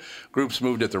afternoon. Groups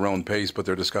moved at their own pace, but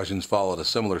their discussions followed a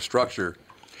similar structure.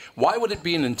 Why would it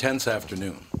be an intense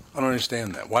afternoon? I don't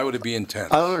understand that. Why would it be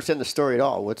intense? I don't understand the story at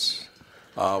all. What's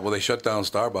Well, they shut down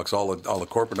Starbucks, all the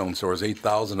corporate-owned stores,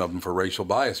 8,000 of them for racial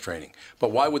bias training.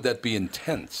 But why would that be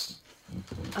intense?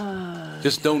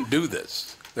 Just don't do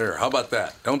this. There, how about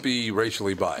that? Don't be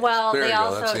racially biased. Well, there they you go.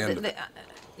 also That's the end of it.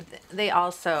 they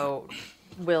also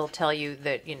will tell you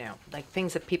that like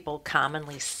things that people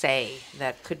commonly say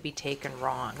that could be taken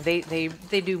wrong. They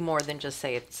do more than just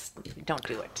say don't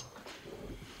do it.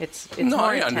 It's No, more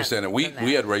I intense understand it. We than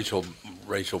that. had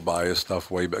racial bias stuff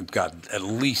way back, God, at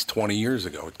least 20 years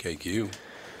ago at KQ.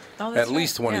 Oh, that's at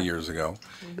least 20 right. Yeah. years ago,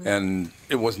 and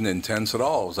it wasn't intense at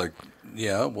all. It was like,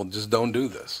 yeah, well, just don't do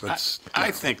this. That's,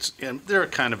 I think they're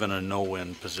kind of in a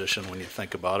no-win position when you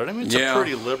think about it. I mean, it's Yeah. a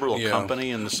pretty liberal Yeah.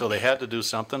 company, and so they had to do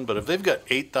something. But if they've got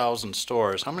 8,000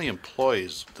 stores, how many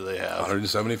employees do they have?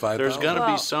 175,000. There's going to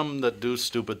Well- be some that do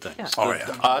stupid things. Yeah. Oh, The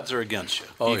yeah. odds are against you.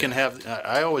 Oh, you yeah. can have.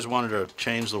 I always wanted to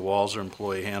change the Walzer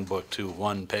employee handbook to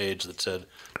one page that said,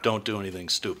 "Don't do anything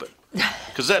stupid,"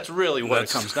 because that's really what it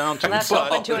comes down to. Well, that's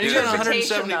but open to if you got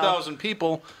interpretation, 170,000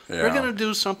 people, they're Yeah. going to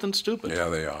do something stupid. Yeah,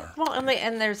 they are. Well,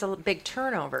 and there's a big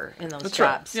turnover in those That's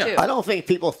right. jobs Yeah. too. I don't think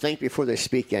people think before they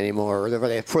speak anymore, or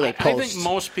before they I post. think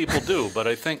most people do, but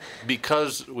I think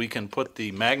because we can put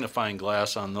the magnifying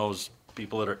glass on those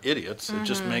people that are idiots, it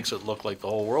just makes it look like the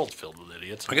whole world's filled with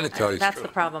idiots. I got to tell you, That's the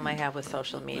problem I have with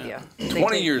social media. They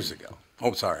 20 take- years ago.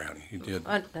 Oh, sorry, honey. You did.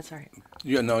 That's all right.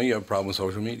 You have a problem with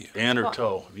social media. And her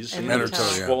toe. Have you seen and her her toe?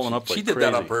 toe, yeah. Swollen up She like did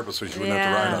crazy. that on purpose so she wouldn't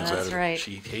have to ride on that's Saturday. right.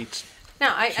 She hates. No,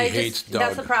 I hates just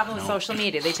that's the Doug. problem with social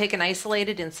media. They take an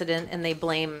isolated incident and they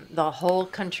blame the whole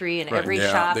country and every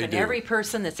Yeah, shop they and do. every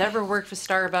person that's ever worked for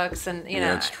Starbucks, and you know,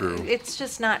 Yeah, it's true. It's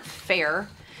just not fair.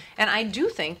 And I do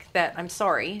think that I'm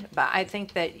sorry, but I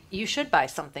think that you should buy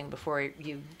something before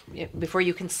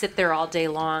you can sit there all day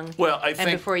long. Well, I and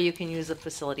think- before you can use the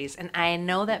facilities. And I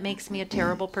know that makes me a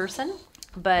terrible person,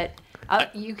 but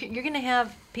you're going to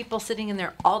have people sitting in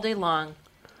there all day long,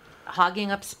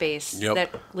 hogging up space Yep. that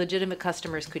legitimate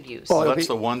customers could use. Well, That's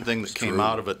the one thing that came true.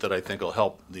 out of it that I think will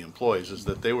help the employees is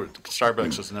that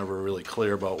Starbucks was never really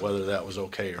clear about whether that was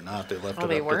okay or not. They left Oh, it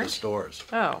they up to the weren't? stores.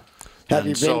 Oh. Have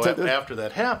you And so been to the? after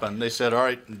that happened, they said, all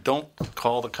right, don't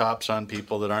call the cops on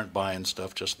people that aren't buying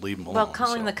stuff. Just leave them alone. Well,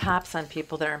 calling So the cops on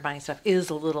people that aren't buying stuff is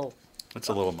a little. it's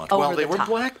a little much. over Well, the they were top.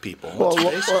 black people. Well,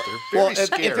 Let's face it, they're very if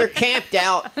scary. they're camped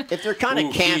out, if they're kind Ooh,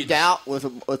 of camped kids. out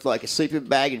with like a sleeping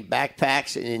bag and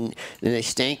backpacks, and they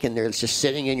stink, and they're just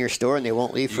sitting in your store and they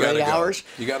won't leave You for gotta 8 go. hours.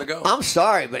 You gotta go. I'm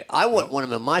sorry, but I wouldn't want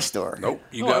them in my store. Nope,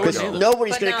 you No, I got to wouldn't go. either.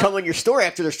 Nobody's But going to now- come in your store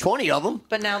after there's 20 of them.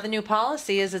 But now the new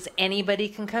policy is anybody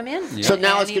can come in. So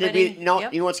now it's going to be, Anybody- you know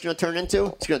yep. what it's going to turn into?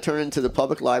 It's going to turn into the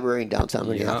public library in downtown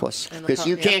Minneapolis. And the Because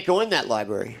you yeah. can't go in that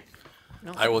library.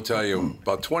 I will tell you,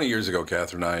 about 20 years ago,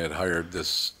 Catherine and I had hired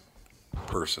this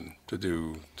person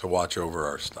to watch over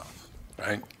our stuff,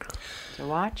 right? To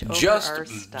watch over our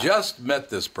stuff. Just met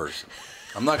this person.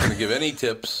 I'm not going to give any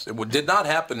tips. It did not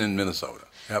happen in Minnesota.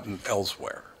 It happened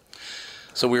elsewhere.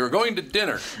 So we were going to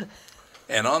dinner,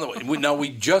 and on the way, we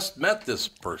just met this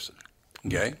person.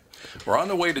 Okay, we're on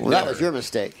the way to Well, dinner, that was your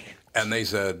mistake. and they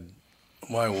said,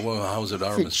 "Why? Well, how's it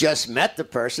our If you mistake?" just met the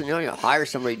person, you don't hire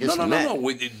somebody you just met.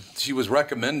 No. She was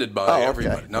recommended by Oh, okay,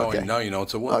 everybody. okay. Now you know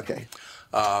it's a woman. Okay.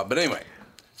 But anyway,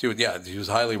 she was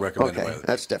highly recommended by Okay, others.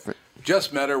 that's different.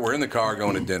 Just met her. We're in the car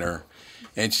going to dinner,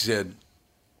 and she said,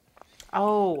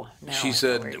 Oh, no. she I know where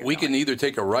said, you're we going. can either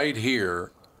take a right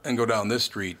here and go down this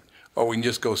street, or we can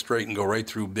just go straight and go right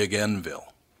through Big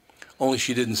Enville. Only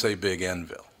she didn't say Big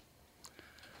Enville.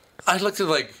 I looked at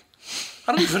her like,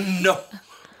 I don't even know.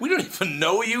 We don't even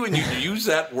know you, and you use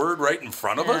that word right in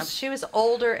front of Yeah, us? she was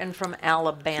older and from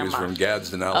Alabama. She was from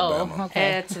Gadsden, Alabama. Oh,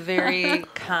 okay. It's very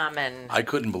common. I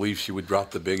couldn't believe she would drop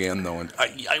the big N, though.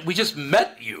 And we just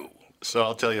met you. So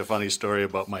I'll tell you a funny story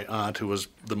about my aunt, who was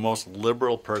the most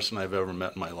liberal person I've ever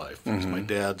met in my life. It was my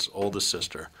dad's oldest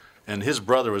sister. And his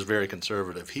brother was very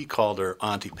conservative. He called her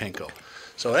Auntie Pinko.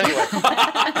 So anyway,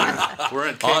 we're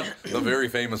in Cape, The very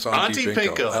famous Auntie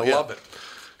Pinko. I yeah. love it.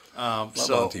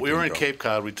 So Auntie we were in Pinko. Cape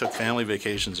Cod. We took family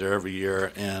vacations there every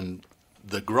year. And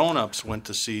the grown-ups went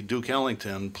to see Duke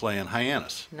Ellington play in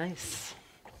Hyannis. Nice.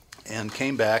 And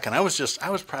came back, and I was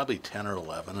probably 10 or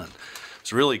 11, and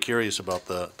was really curious about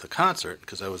the concert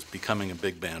because I was becoming a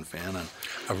big band fan. And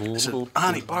I said,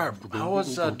 Auntie Barb, how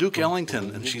was Duke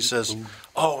Ellington? And she says,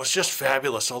 oh, it was just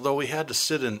fabulous, although we had to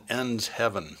sit in N's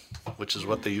Heaven, which is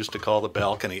what they used to call the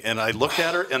balcony. And I looked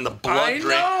at her, and the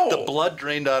blood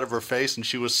drained out of her face, and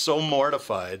she was so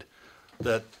mortified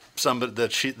that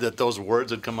that those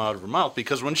words had come out of her mouth,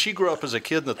 because when she grew up as a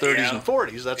kid in the 30s and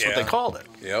 40s, that's what they called it.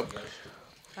 Yep.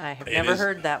 I have never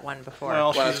heard that one before.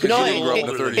 Well, Well, she's it's 'cause No, you grew up in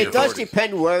the 30s it or does 40s.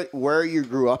 depend where you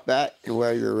grew up at and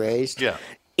where you're raised. Yeah.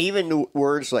 Even the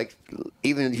words like,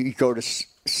 even if you go to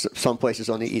some places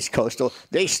on the East Coast,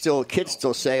 kids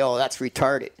still say, "Oh, that's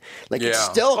retarded." Like it's Yeah.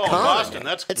 still Oh, common. Boston,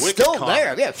 that's it's wicked still common.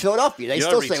 there. Yeah, Philadelphia, they You're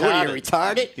still say, "What are you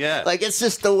retarded?" Yeah. Like it's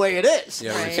just the way it is.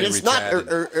 Yeah, we Right. say And it's not,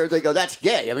 retarded. or they go, "That's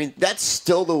gay." I mean, that's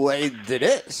still the way that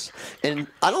it is, and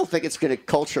I don't think it's going to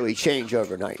culturally change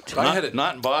overnight.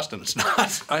 Not in Boston, it's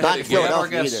not. I Not had, in a We have gay, our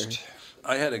Philadelphia guest. either.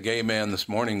 I had a gay man this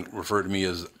morning refer to me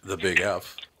as the Big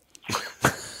F. I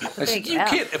said, Big you F.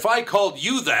 can't. If I called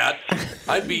you that,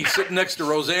 I'd be sitting next to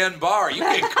Roseanne Barr. You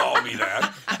can't call me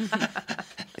that.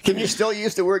 Can you still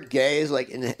use the word gay as like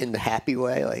in the happy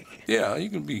way? Like, yeah, you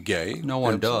can be gay. No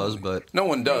one does, but no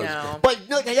one does. No. but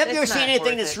no, have you ever It's seen not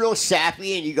anything worth that's it. real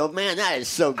sappy and you go, man, that is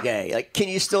so gay? Like, can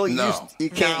you still No. use? You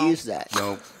can't No. use that.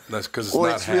 No, that's because it's Or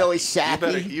not it's happy. really You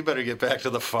sappy. better get back to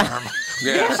the farm.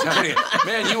 Yes,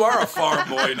 man, you are a farm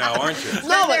boy now, aren't you?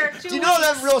 No, there like, 2 do you know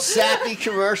them weeks. real sappy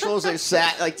commercials?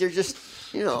 Like they're just,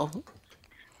 you know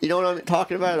what I'm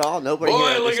talking about at all? Nobody. Boy,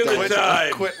 here look at the understands.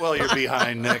 time. Quit while you're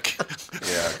behind, Nick.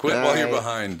 Yeah, quit All while you're right.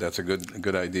 behind. That's a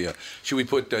good idea. Should we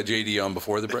put JD on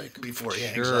before the break? Before he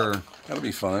hangs sure. up. That'll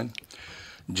be fine.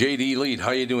 JD Leete,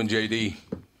 how you doing, JD?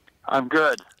 I'm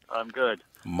good.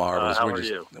 Marvelous. How we're are just,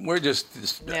 you? We're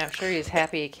just. Yeah, I'm sure he's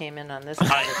happy he came in on this.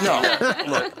 No,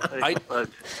 look,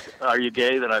 Are you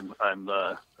gay that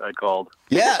I called?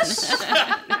 Yes,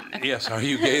 yes. Are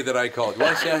you gay that I called? You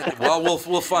want to say? Well,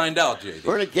 we'll find out, JD.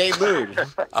 we're in a gay mood.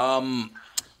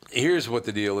 Here's what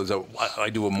the deal is. I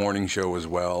do a morning show as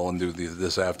well and do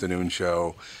this afternoon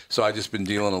show. So I've just been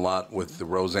dealing a lot with the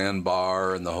Roseanne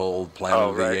Barr and the whole Planet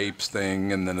of the Apes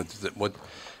thing, and then and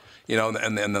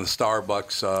then the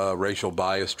Starbucks racial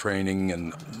bias training,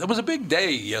 and it was a big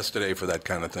day yesterday for that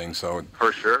kind of thing. So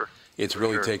For sure. it's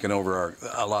really taken over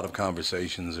a lot of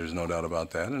conversations. There's no doubt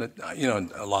about that, and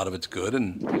a lot of it's good,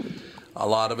 and a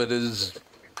lot of it is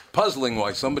puzzling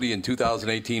why somebody in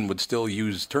 2018 would still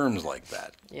use terms like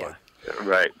that. Yeah.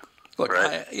 Right. Look,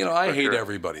 Right. I hate sure.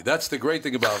 everybody. That's the great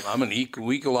thing about I'm an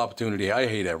equal opportunity. I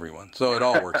hate everyone, so it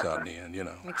all works out in the end.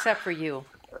 Except for you.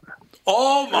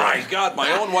 Oh my God! My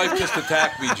own wife just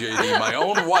attacked me, JD. My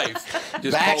own wife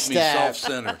just called me Backstab.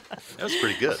 self-centered. That was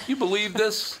pretty good. You believe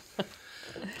this?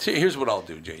 See, here's what I'll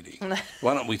do, JD.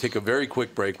 Why don't we take a very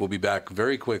quick break? We'll be back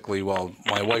very quickly while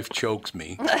my wife chokes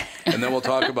me, and then we'll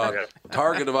talk about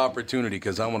target of opportunity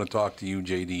because I want to talk to you,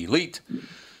 JD Leete.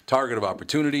 Target of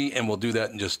opportunity, and we'll do that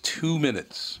in just 2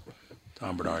 minutes.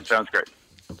 Tom Bernard. Sounds great.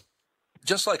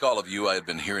 Just like all of you, I had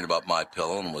been hearing about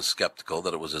MyPillow and was skeptical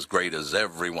that it was as great as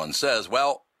everyone says.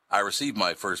 Well, I received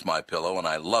my first MyPillow, and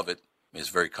I love it. It's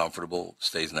very comfortable,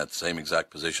 stays in that same exact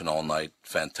position all night.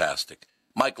 Fantastic.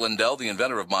 Mike Lindell, the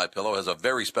inventor of MyPillow, has a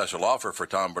very special offer for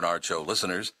Tom Bernard Show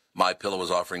listeners. MyPillow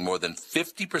is offering more than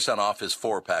 50% off his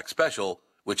 4-pack special,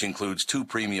 which includes 2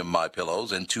 premium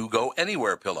MyPillows and 2 Go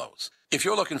Anywhere pillows. If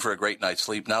you're looking for a great night's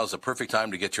sleep, now's the perfect time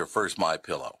to get your first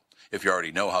MyPillow. If you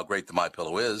already know how great the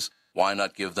MyPillow is, why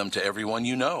not give them to everyone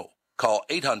you know? Call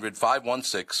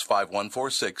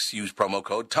 800-516-5146, use promo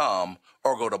code TOM,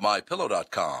 or go to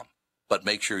MyPillow.com. But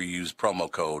make sure you use promo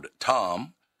code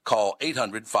TOM. Call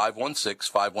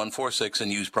 800-516-5146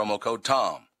 and use promo code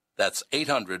TOM. That's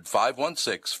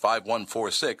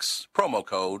 800-516-5146, promo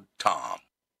code TOM.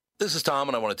 This is Tom,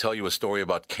 and I want to tell you a story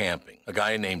about camping. A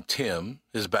guy named Tim,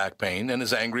 his back pain, and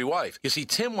his angry wife. You see,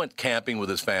 Tim went camping with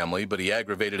his family, but he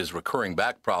aggravated his recurring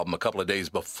back problem a couple of days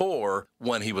before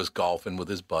when he was golfing with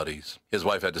his buddies. His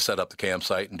wife had to set up the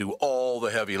campsite and do all the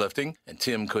heavy lifting, and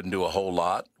Tim couldn't do a whole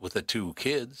lot with the 2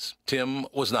 kids. Tim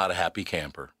was not a happy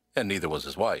camper. And neither was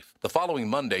his wife. The following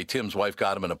Monday, Tim's wife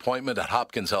got him an appointment at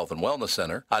Hopkins Health and Wellness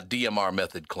Center, a DMR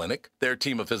Method clinic. Their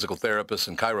team of physical therapists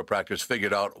and chiropractors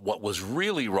figured out what was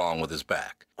really wrong with his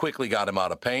back, quickly got him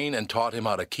out of pain, and taught him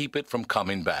how to keep it from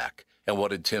coming back. And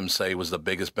what did Tim say was the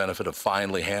biggest benefit of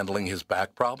finally handling his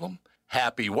back problem?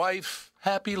 Happy wife,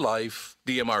 happy life.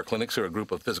 DMR clinics are a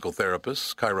group of physical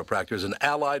therapists, chiropractors, and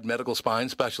allied medical spine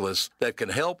specialists that can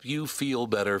help you feel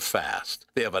better fast.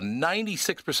 They have a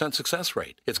 96% success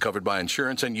rate. It's covered by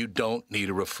insurance, and you don't need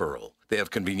a referral. They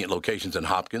have convenient locations in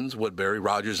Hopkins, Woodbury,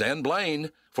 Rogers, and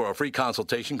Blaine. For a free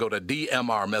consultation, go to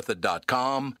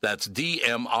dmrmethod.com. That's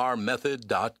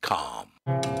dmrmethod.com.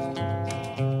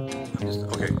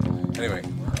 Okay. Anyway,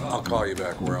 I'll call you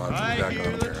back. We're on. Back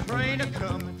on there.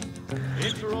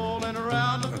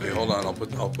 Okay, hold on. I'll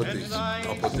put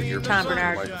the earpiece Tom on the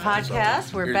Bernard microphone.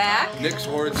 podcast. We're Here, back. Nick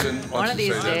Swartzen. One of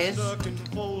these days.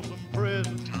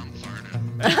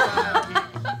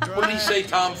 What did he say?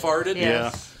 Tom farted?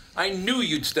 Yes. I knew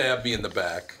you'd stab me in the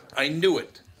back. I knew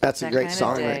it. That's a That great kind of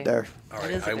song day. right there. All It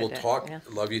right. is a I will good day, talk. yeah.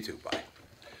 Love you too. Bye.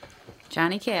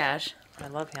 Johnny Cash. I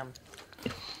love him.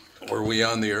 Were we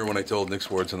on the air when I told Nick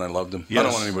Swartzen I loved him? I Yes.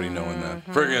 don't want anybody knowing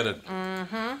that. Forget it.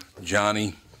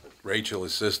 Johnny, Rachel,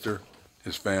 his sister,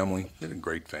 his family. He had a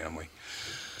great family.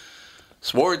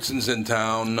 Swartzen's in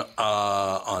town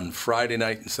on Friday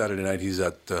night and Saturday night. He's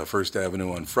at First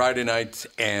Avenue on Friday night,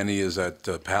 and he is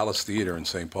at Palace Theater in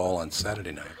St. Paul on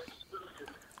Saturday night.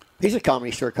 He's a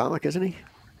Comedy Store comic, isn't he?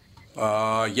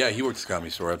 Yeah, he works at the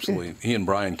Comedy Store, absolutely. He and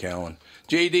Brian Callen.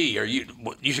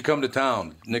 JD, you should come to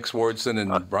town. Nick Swardson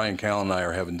and Brian Callen and I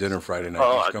are having dinner Friday night.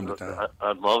 You should come to town.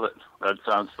 I'd love it. That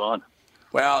sounds fun.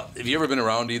 Well, have you ever been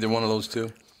around either one of those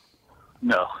two?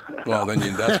 No. Well, then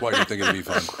that's why you're thinking it'd be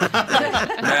fun.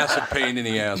 Massive pain in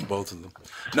the ass, both of them.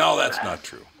 No, that's not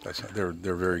true. They're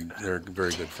very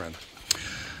good friends.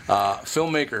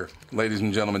 Filmmaker, ladies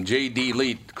and gentlemen, J.D.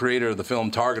 Leete, creator of the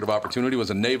film Target of Opportunity, was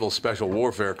a Naval Special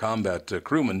Warfare Combat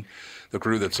crewman, the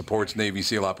crew that supports Navy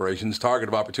SEAL operations. Target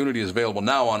of Opportunity is available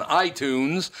now on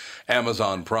iTunes,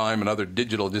 Amazon Prime, and other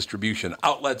digital distribution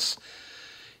outlets.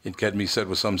 It can be said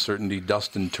with some certainty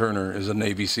Dustin Turner is a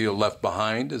Navy SEAL left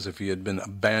behind, as if he had been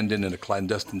abandoned in a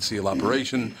clandestine SEAL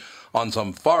operation on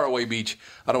some faraway beach.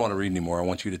 I don't want to read anymore. I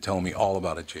want you to tell me all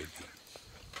about it, J.D.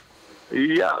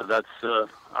 Yeah, that's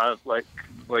like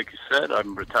you said.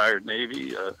 I'm retired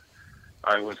Navy.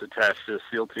 I was attached to a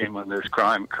SEAL team when this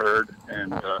crime occurred,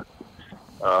 and at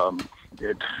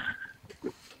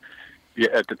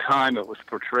the time it was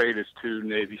portrayed as two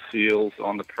Navy SEALs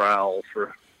on the prowl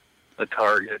for a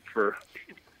target for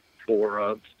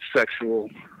sexual,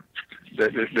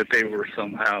 that they were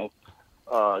somehow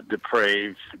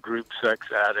depraved group sex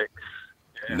addicts.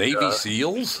 And, Navy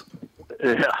SEALs?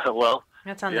 Yeah, well.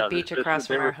 That's on the beach across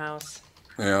from our house.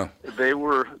 Yeah. They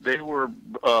were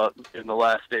in the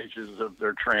last stages of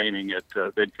their training.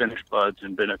 They'd finished buds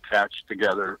and been attached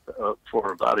together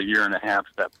for about a year and a half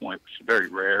at that point, which is very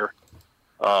rare,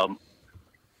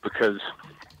 because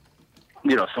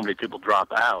so many people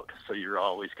drop out, so you're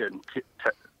always getting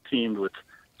teamed with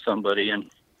somebody.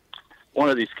 And one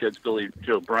of these kids, Billy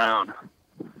Joe Brown,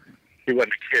 he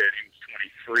wasn't a kid; he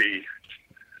was 23.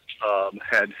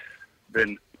 Had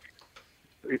been.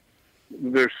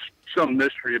 There's some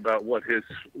mystery about what he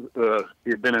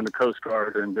had been in the Coast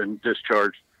Guard and been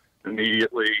discharged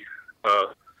immediately,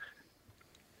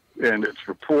 and it's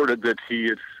reported that he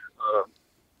had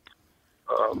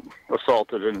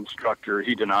assaulted an instructor.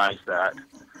 He denies that,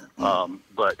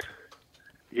 but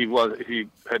he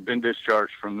had been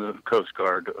discharged from the Coast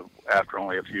Guard after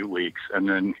only a few weeks, and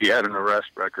then he had an arrest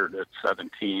record at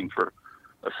 17 for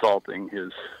assaulting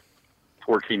his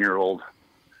 14-year-old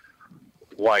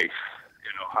wife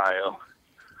in Ohio.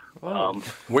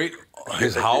 Wait,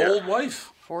 his how old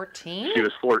wife? 14? She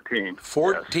was 14.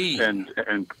 14. Yes,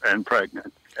 and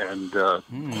pregnant. And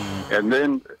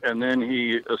then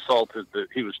he assaulted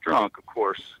he was drunk, of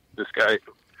course. This guy,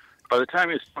 by the time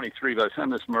he was 23, by the time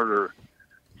this murder,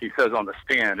 he says on the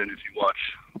stand, and if you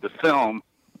watch the film,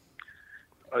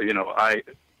 I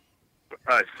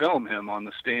film him on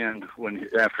the stand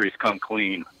after he's come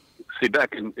clean. See,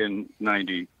 back in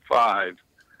 95,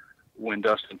 when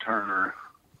Dustin Turner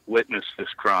witnessed this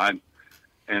crime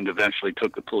and eventually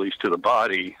took the police to the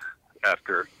body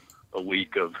after a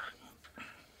week of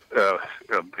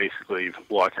basically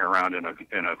walking around in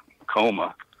a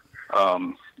coma.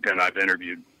 And I've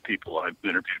interviewed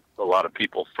a lot of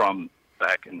people from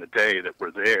back in the day that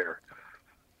were there.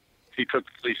 He took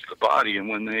the police to the body, and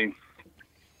when they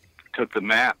took the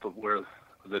map of where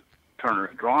the Turner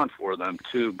had drawn for them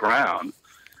to Brown,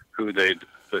 who they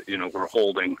were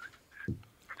holding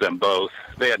them both,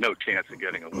 they had no chance of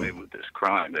getting away with this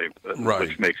crime.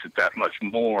 Which makes it that much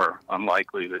more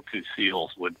unlikely that two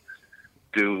SEALs would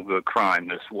do the crime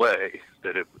this way.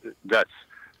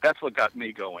 That's what got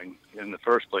me going in the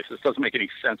first place. This doesn't make any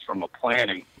sense from a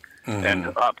planning and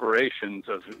operations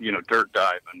of dirt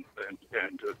dive and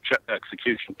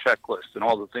execution checklist and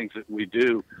all the things that we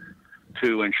do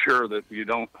to ensure that you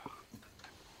don't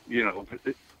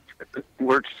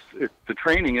the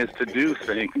training is to do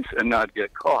things and not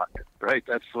get caught, right?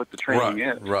 That's what the training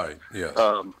is. Right, yes.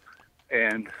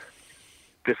 And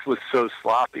this was so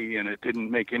sloppy, and it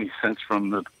didn't make any sense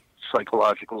from the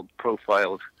psychological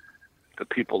profile of the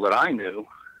people that I knew.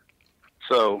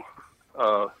 So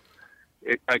I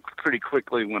pretty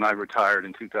quickly, when I retired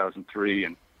in 2003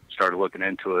 and started looking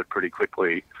into it pretty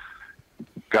quickly,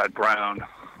 got Brown.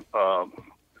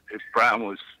 Brown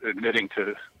was admitting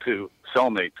to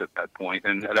cellmates at that point,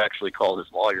 and had actually called his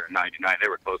lawyer in 99. They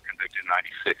were both convicted in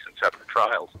 96 in separate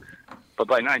trials. But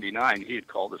by 99, he had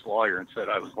called his lawyer and said,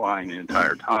 I was lying the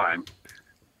entire time.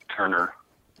 Turner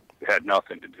had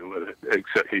nothing to do with it,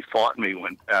 except he fought me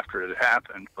after it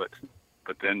happened. But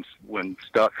then when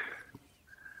stuck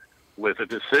with a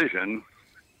decision,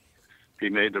 he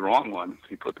made the wrong one.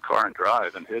 He put the car in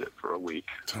drive and hid it for a week.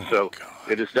 So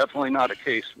it is definitely not a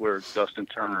case where Dustin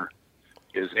Turner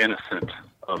is innocent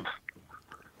of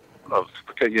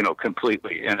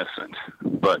completely innocent.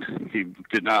 But he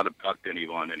did not abduct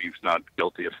anyone, and he's not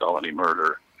guilty of felony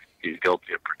murder. He's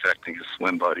guilty of protecting his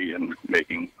swim buddy and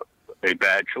making a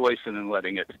bad choice and then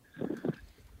letting it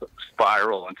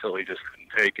spiral until he just couldn't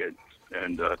take it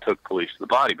and took police to the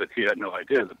body. But he had no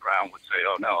idea that Brown would say,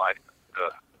 "Oh no, I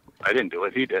didn't do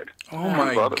it. He did." Oh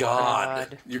my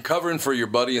God! You're covering for your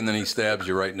buddy, and then he stabs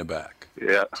you right in the back.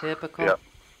 Yeah. Typical. Yeah.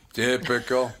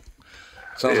 Typical.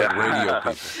 Sounds like radio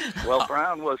people. Well,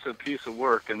 Brown was a piece of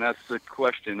work, and that's the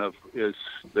question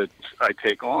that I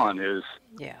take on is,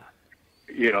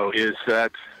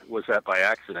 was that by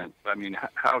accident? I mean,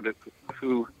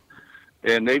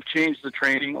 and they've changed the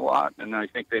training a lot, and I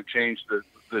think they've changed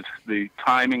the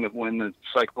timing of when the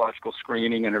psychological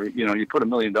screening and you put $1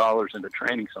 million into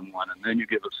training someone, and then you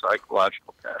give a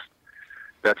psychological test.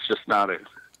 That's just not the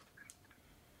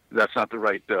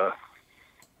right.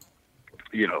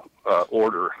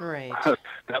 Order. Right.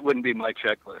 That wouldn't be my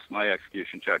checklist, my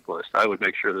execution checklist. I would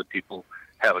make sure that people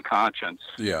have a conscience.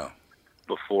 Yeah.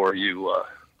 Before you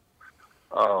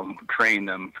train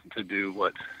them to do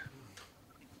what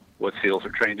SEALs are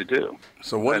trained to do.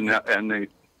 So what? And they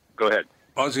go ahead.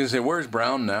 I was going to say, where's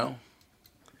Brown now?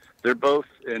 They're both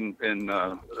in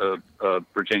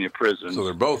Virginia prison. So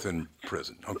they're both in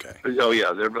prison. Okay. Oh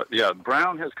yeah,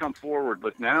 Brown has come forward,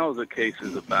 but now the case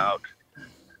is about.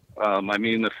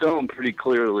 The film pretty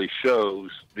clearly shows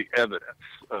the evidence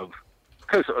of,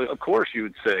 because of course you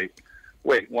would say,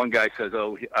 wait, one guy says,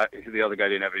 the other guy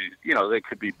didn't have any, they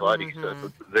could be buddies,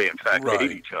 they in fact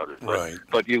hate each other.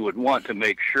 But you would want to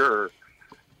make sure.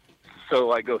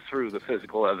 So I go through the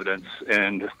physical evidence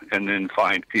and then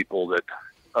find people that,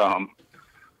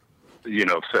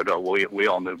 said, we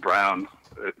all knew Brown.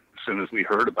 As soon as we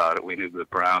heard about it, we knew that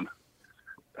Brown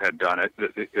had done it.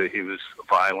 He was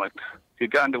violent.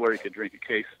 He'd gotten to where he could drink a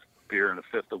case of beer and a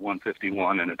fifth of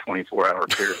 151 in a 24-hour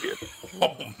period.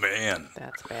 Oh man,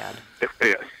 that's bad.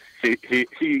 Yeah,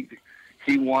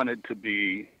 he wanted to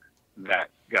be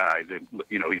that guy. That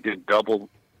he did double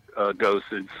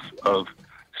doses of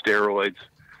steroids,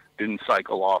 didn't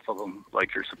cycle off of them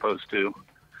like you're supposed to.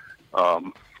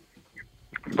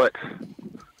 But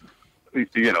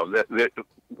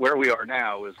where we are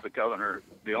now is the governor.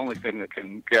 The only thing that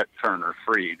can get Turner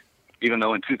freed. Even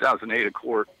though in 2008, the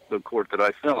court that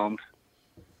I filmed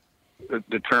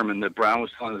determined that Brown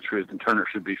was telling the truth and Turner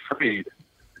should be freed.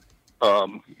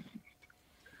 Then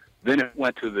it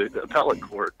went to the appellate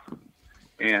court,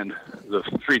 and the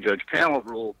three-judge panel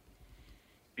ruled,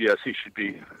 yes, he should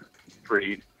be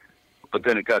freed. But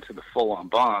then it got to the full en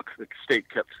banc. The state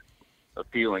kept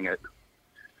appealing it,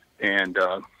 and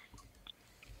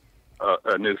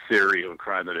a new theory of a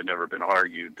crime that had never been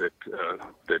argued that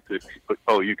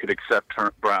you could accept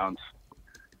Brown's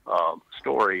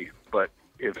story, but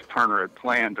if Turner had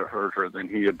planned to hurt her, then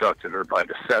he abducted her by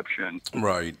deception.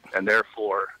 Right. And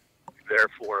therefore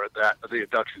that the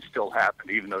abduction still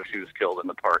happened, even though she was killed in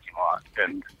the parking lot,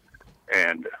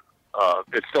 and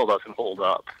it still doesn't hold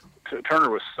up.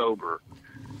 Turner was sober.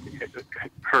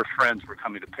 Her friends were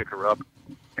coming to pick her up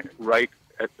right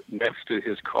next to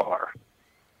his car.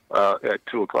 At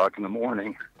 2:00 in the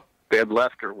morning, they had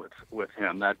left her with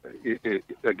him.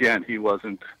 Again, he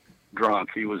wasn't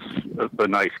drunk. He was a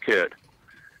nice kid,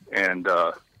 and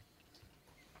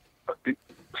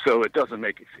so it doesn't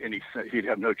make any sense. He'd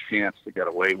have no chance to get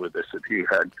away with this if he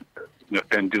had,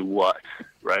 and do what,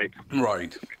 right?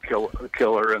 Right.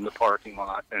 Kill her in the parking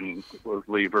lot and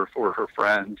leave her for her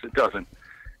friends. It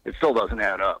still doesn't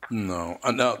add up. No,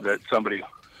 that somebody.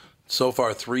 So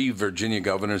far, 3 Virginia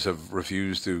governors have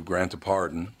refused to grant a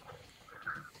pardon.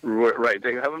 Right.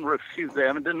 They haven't refused. They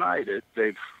haven't denied it.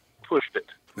 They've pushed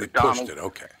it. They Donald pushed it.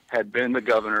 Okay. Had been the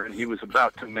governor, and he was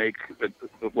about to make.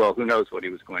 Well, who knows what he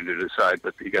was going to decide?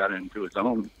 But he got into his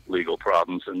own legal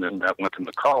problems, and then that went to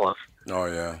McAuliffe. Oh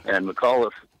yeah. And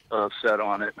McAuliffe sat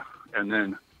on it, and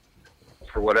then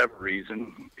for whatever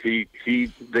reason, they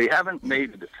haven't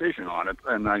made a decision on it,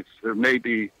 and there may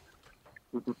be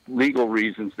legal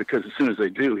reasons, because as soon as they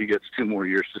do, he gets 2 more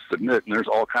years to submit, and there's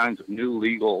all kinds of new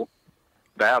legal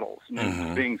battles,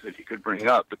 new things that he could bring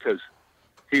up, because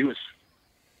the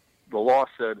law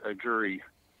said a jury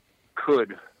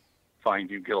could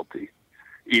find you guilty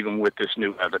even with this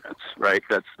new evidence, right?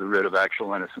 That's the writ of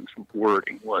actual innocence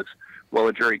wording was, well,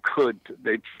 a jury could.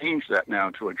 They've changed that now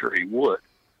to a jury would,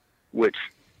 which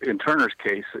in Turner's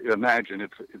case, imagine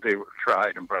if they were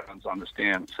tried and Brown's on the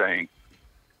stand saying,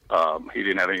 he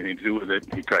didn't have anything to do with it.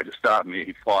 He tried to stop me.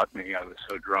 He fought me. I was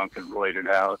so drunk and roided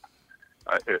out.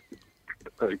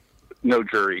 No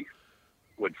jury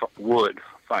would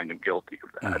find him guilty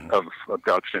of that, of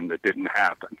abduction that didn't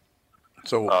happen.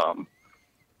 So,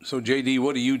 so JD,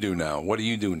 what do you do now? What do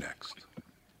you do next?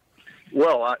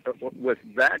 Well, with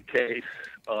that case,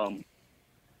 I'm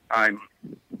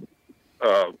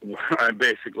I'm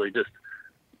basically just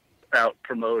out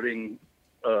promoting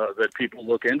that people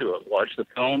look into it, watch the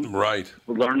film, Right.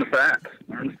 learn the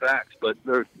facts. But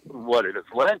what it has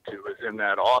led to is in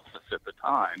that office at the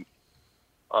time,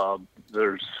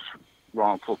 there's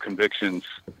wrongful convictions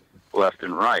left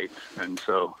and right. And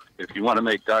so if you want to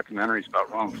make documentaries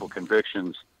about wrongful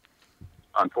convictions,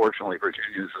 unfortunately,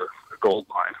 Virginia is a gold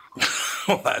mine.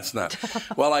 Well, that's not.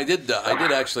 Well, I did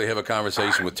actually have a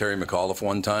conversation with Terry McAuliffe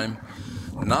one time.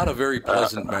 Not a very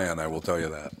pleasant man, I will tell you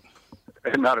that.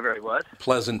 Not a very what?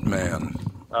 Pleasant man.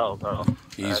 Oh.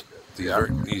 He's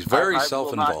very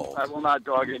self-involved. I will not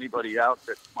dog anybody out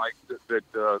that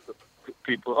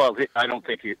people. Oh, I don't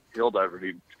think he'll ever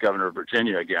be governor of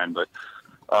Virginia again. But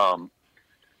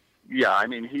yeah, I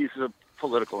mean, he's a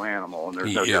political animal, and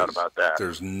there's no doubt about that.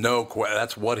 There's no question.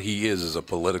 That's what he is a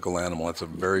political animal. That's a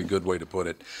very good way to put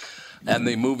it. And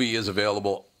the movie is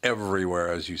available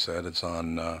everywhere, as you said. It's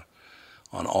on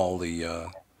all the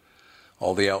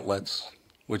outlets,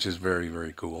 which is very,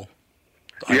 very cool.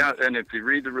 Yeah, and if you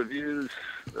read the reviews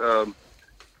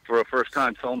for a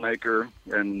first-time filmmaker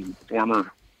and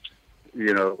former,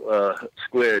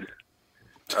 squid,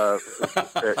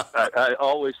 I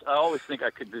always think I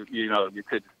could do. You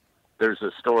could. There's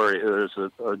a story. There's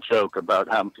a joke about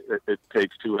how it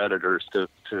takes two editors to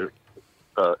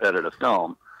edit a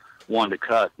film, one to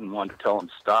cut and one to tell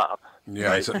them stop. Yeah.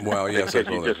 Right?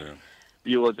 Yes.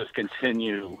 You will just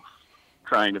continue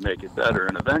trying to make it better,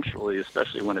 and eventually,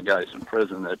 especially when a guy's in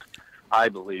prison that I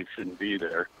believe shouldn't be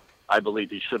there, I believe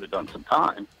he should have done some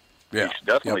time. Yeah. He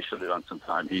definitely should have done some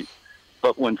time.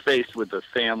 But when faced with the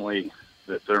family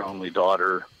that their only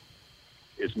daughter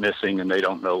is missing and they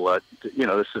don't know what, this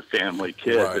is a family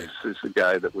kid. Right. This is a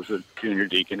guy that was a junior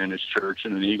deacon in his church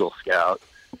and an Eagle Scout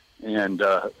and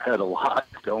had a lot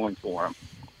going for him.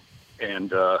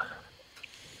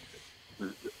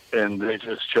 And they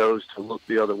just chose to look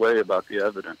the other way about the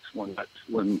evidence.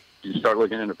 When you start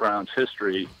looking into Brown's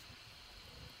history,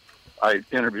 I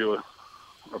interview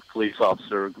a police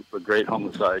officer, a great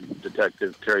homicide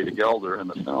detective, Terry DeGelder, in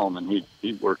the film, and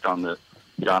he worked on the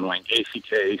John Wayne Gacy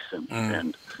case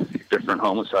and different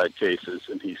homicide cases,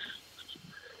 and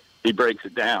he breaks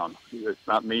it down. It's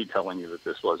not me telling you that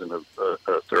this wasn't a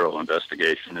thorough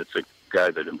investigation. It's a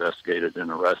guy that investigated and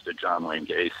arrested John Wayne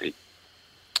Gacy.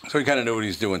 So he kind of knew what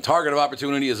he's doing. Target of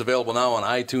Opportunity is available now on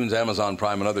iTunes, Amazon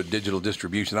Prime, and other digital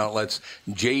distribution outlets.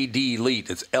 J.D.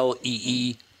 Leete. It's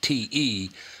Leete.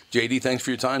 J.D., thanks for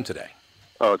your time today.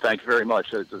 Oh, thank you very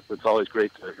much. It's always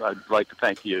great. I'd like to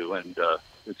thank you, and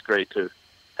it's great to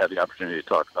have the opportunity to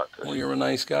talk about this. Well, you're a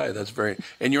nice guy. That's very,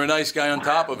 and you're a nice guy on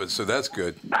top of it, so that's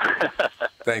good.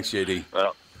 Thanks, J.D.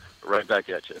 Well, right back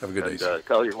at you. Have a good day.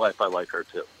 Tell your wife I like her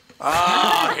too.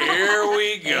 Ah, here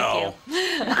we go.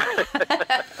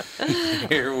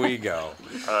 Here we go.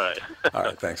 All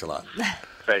right. Thanks a lot.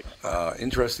 Thanks.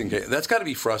 Interesting case. That's got to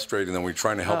be frustrating when we're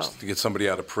trying to help to get somebody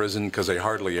out of prison because they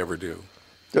hardly ever do.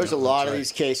 There's a lot of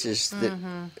these cases that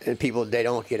and people, they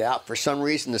don't get out. For some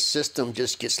reason, the system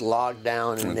just gets logged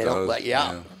down and they don't let you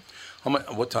out.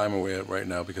 What time are we at right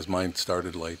now? Because mine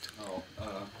started late.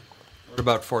 We're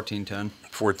about 14:10.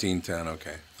 14:10,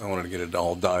 okay. I wanted to get it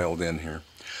all dialed in here.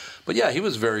 But yeah, he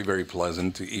was very, very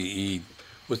pleasant. He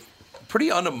was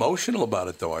pretty unemotional about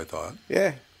it, though, I thought.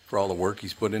 Yeah. For all the work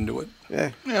he's put into it.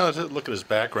 Yeah. Look at his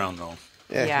background, though.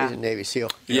 Yeah, he's a Navy SEAL.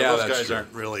 Yeah, those guys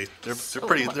aren't really. They're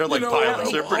pretty. They're like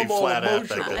pilots. They're pretty flat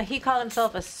out. He called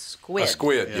himself a squid. A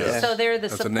squid, yes. So they're the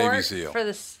That's a Navy support SEAL. for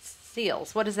the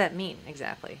SEALs. What does that mean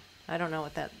exactly? I don't know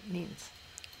what that means.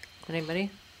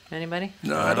 Anybody?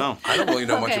 No, I don't really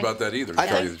know much about that either, to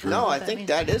tell you the truth. No, I think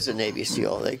that is a Navy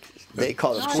SEAL. They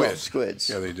call them squids.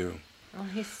 Yeah, they do. Oh,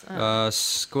 he's,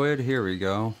 squid, here we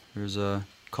go. There's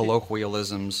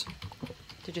colloquialisms.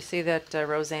 Did you see that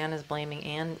Roseanne is blaming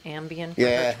Ambien for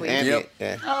Yeah, her tweet? Ambien.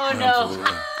 Yeah. Oh, no.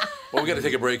 Absolutely. Well, we got to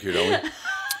take a break here, don't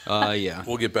we? Yeah.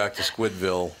 We'll get back to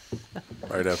Squidville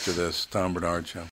right after this Tom Bernard Show.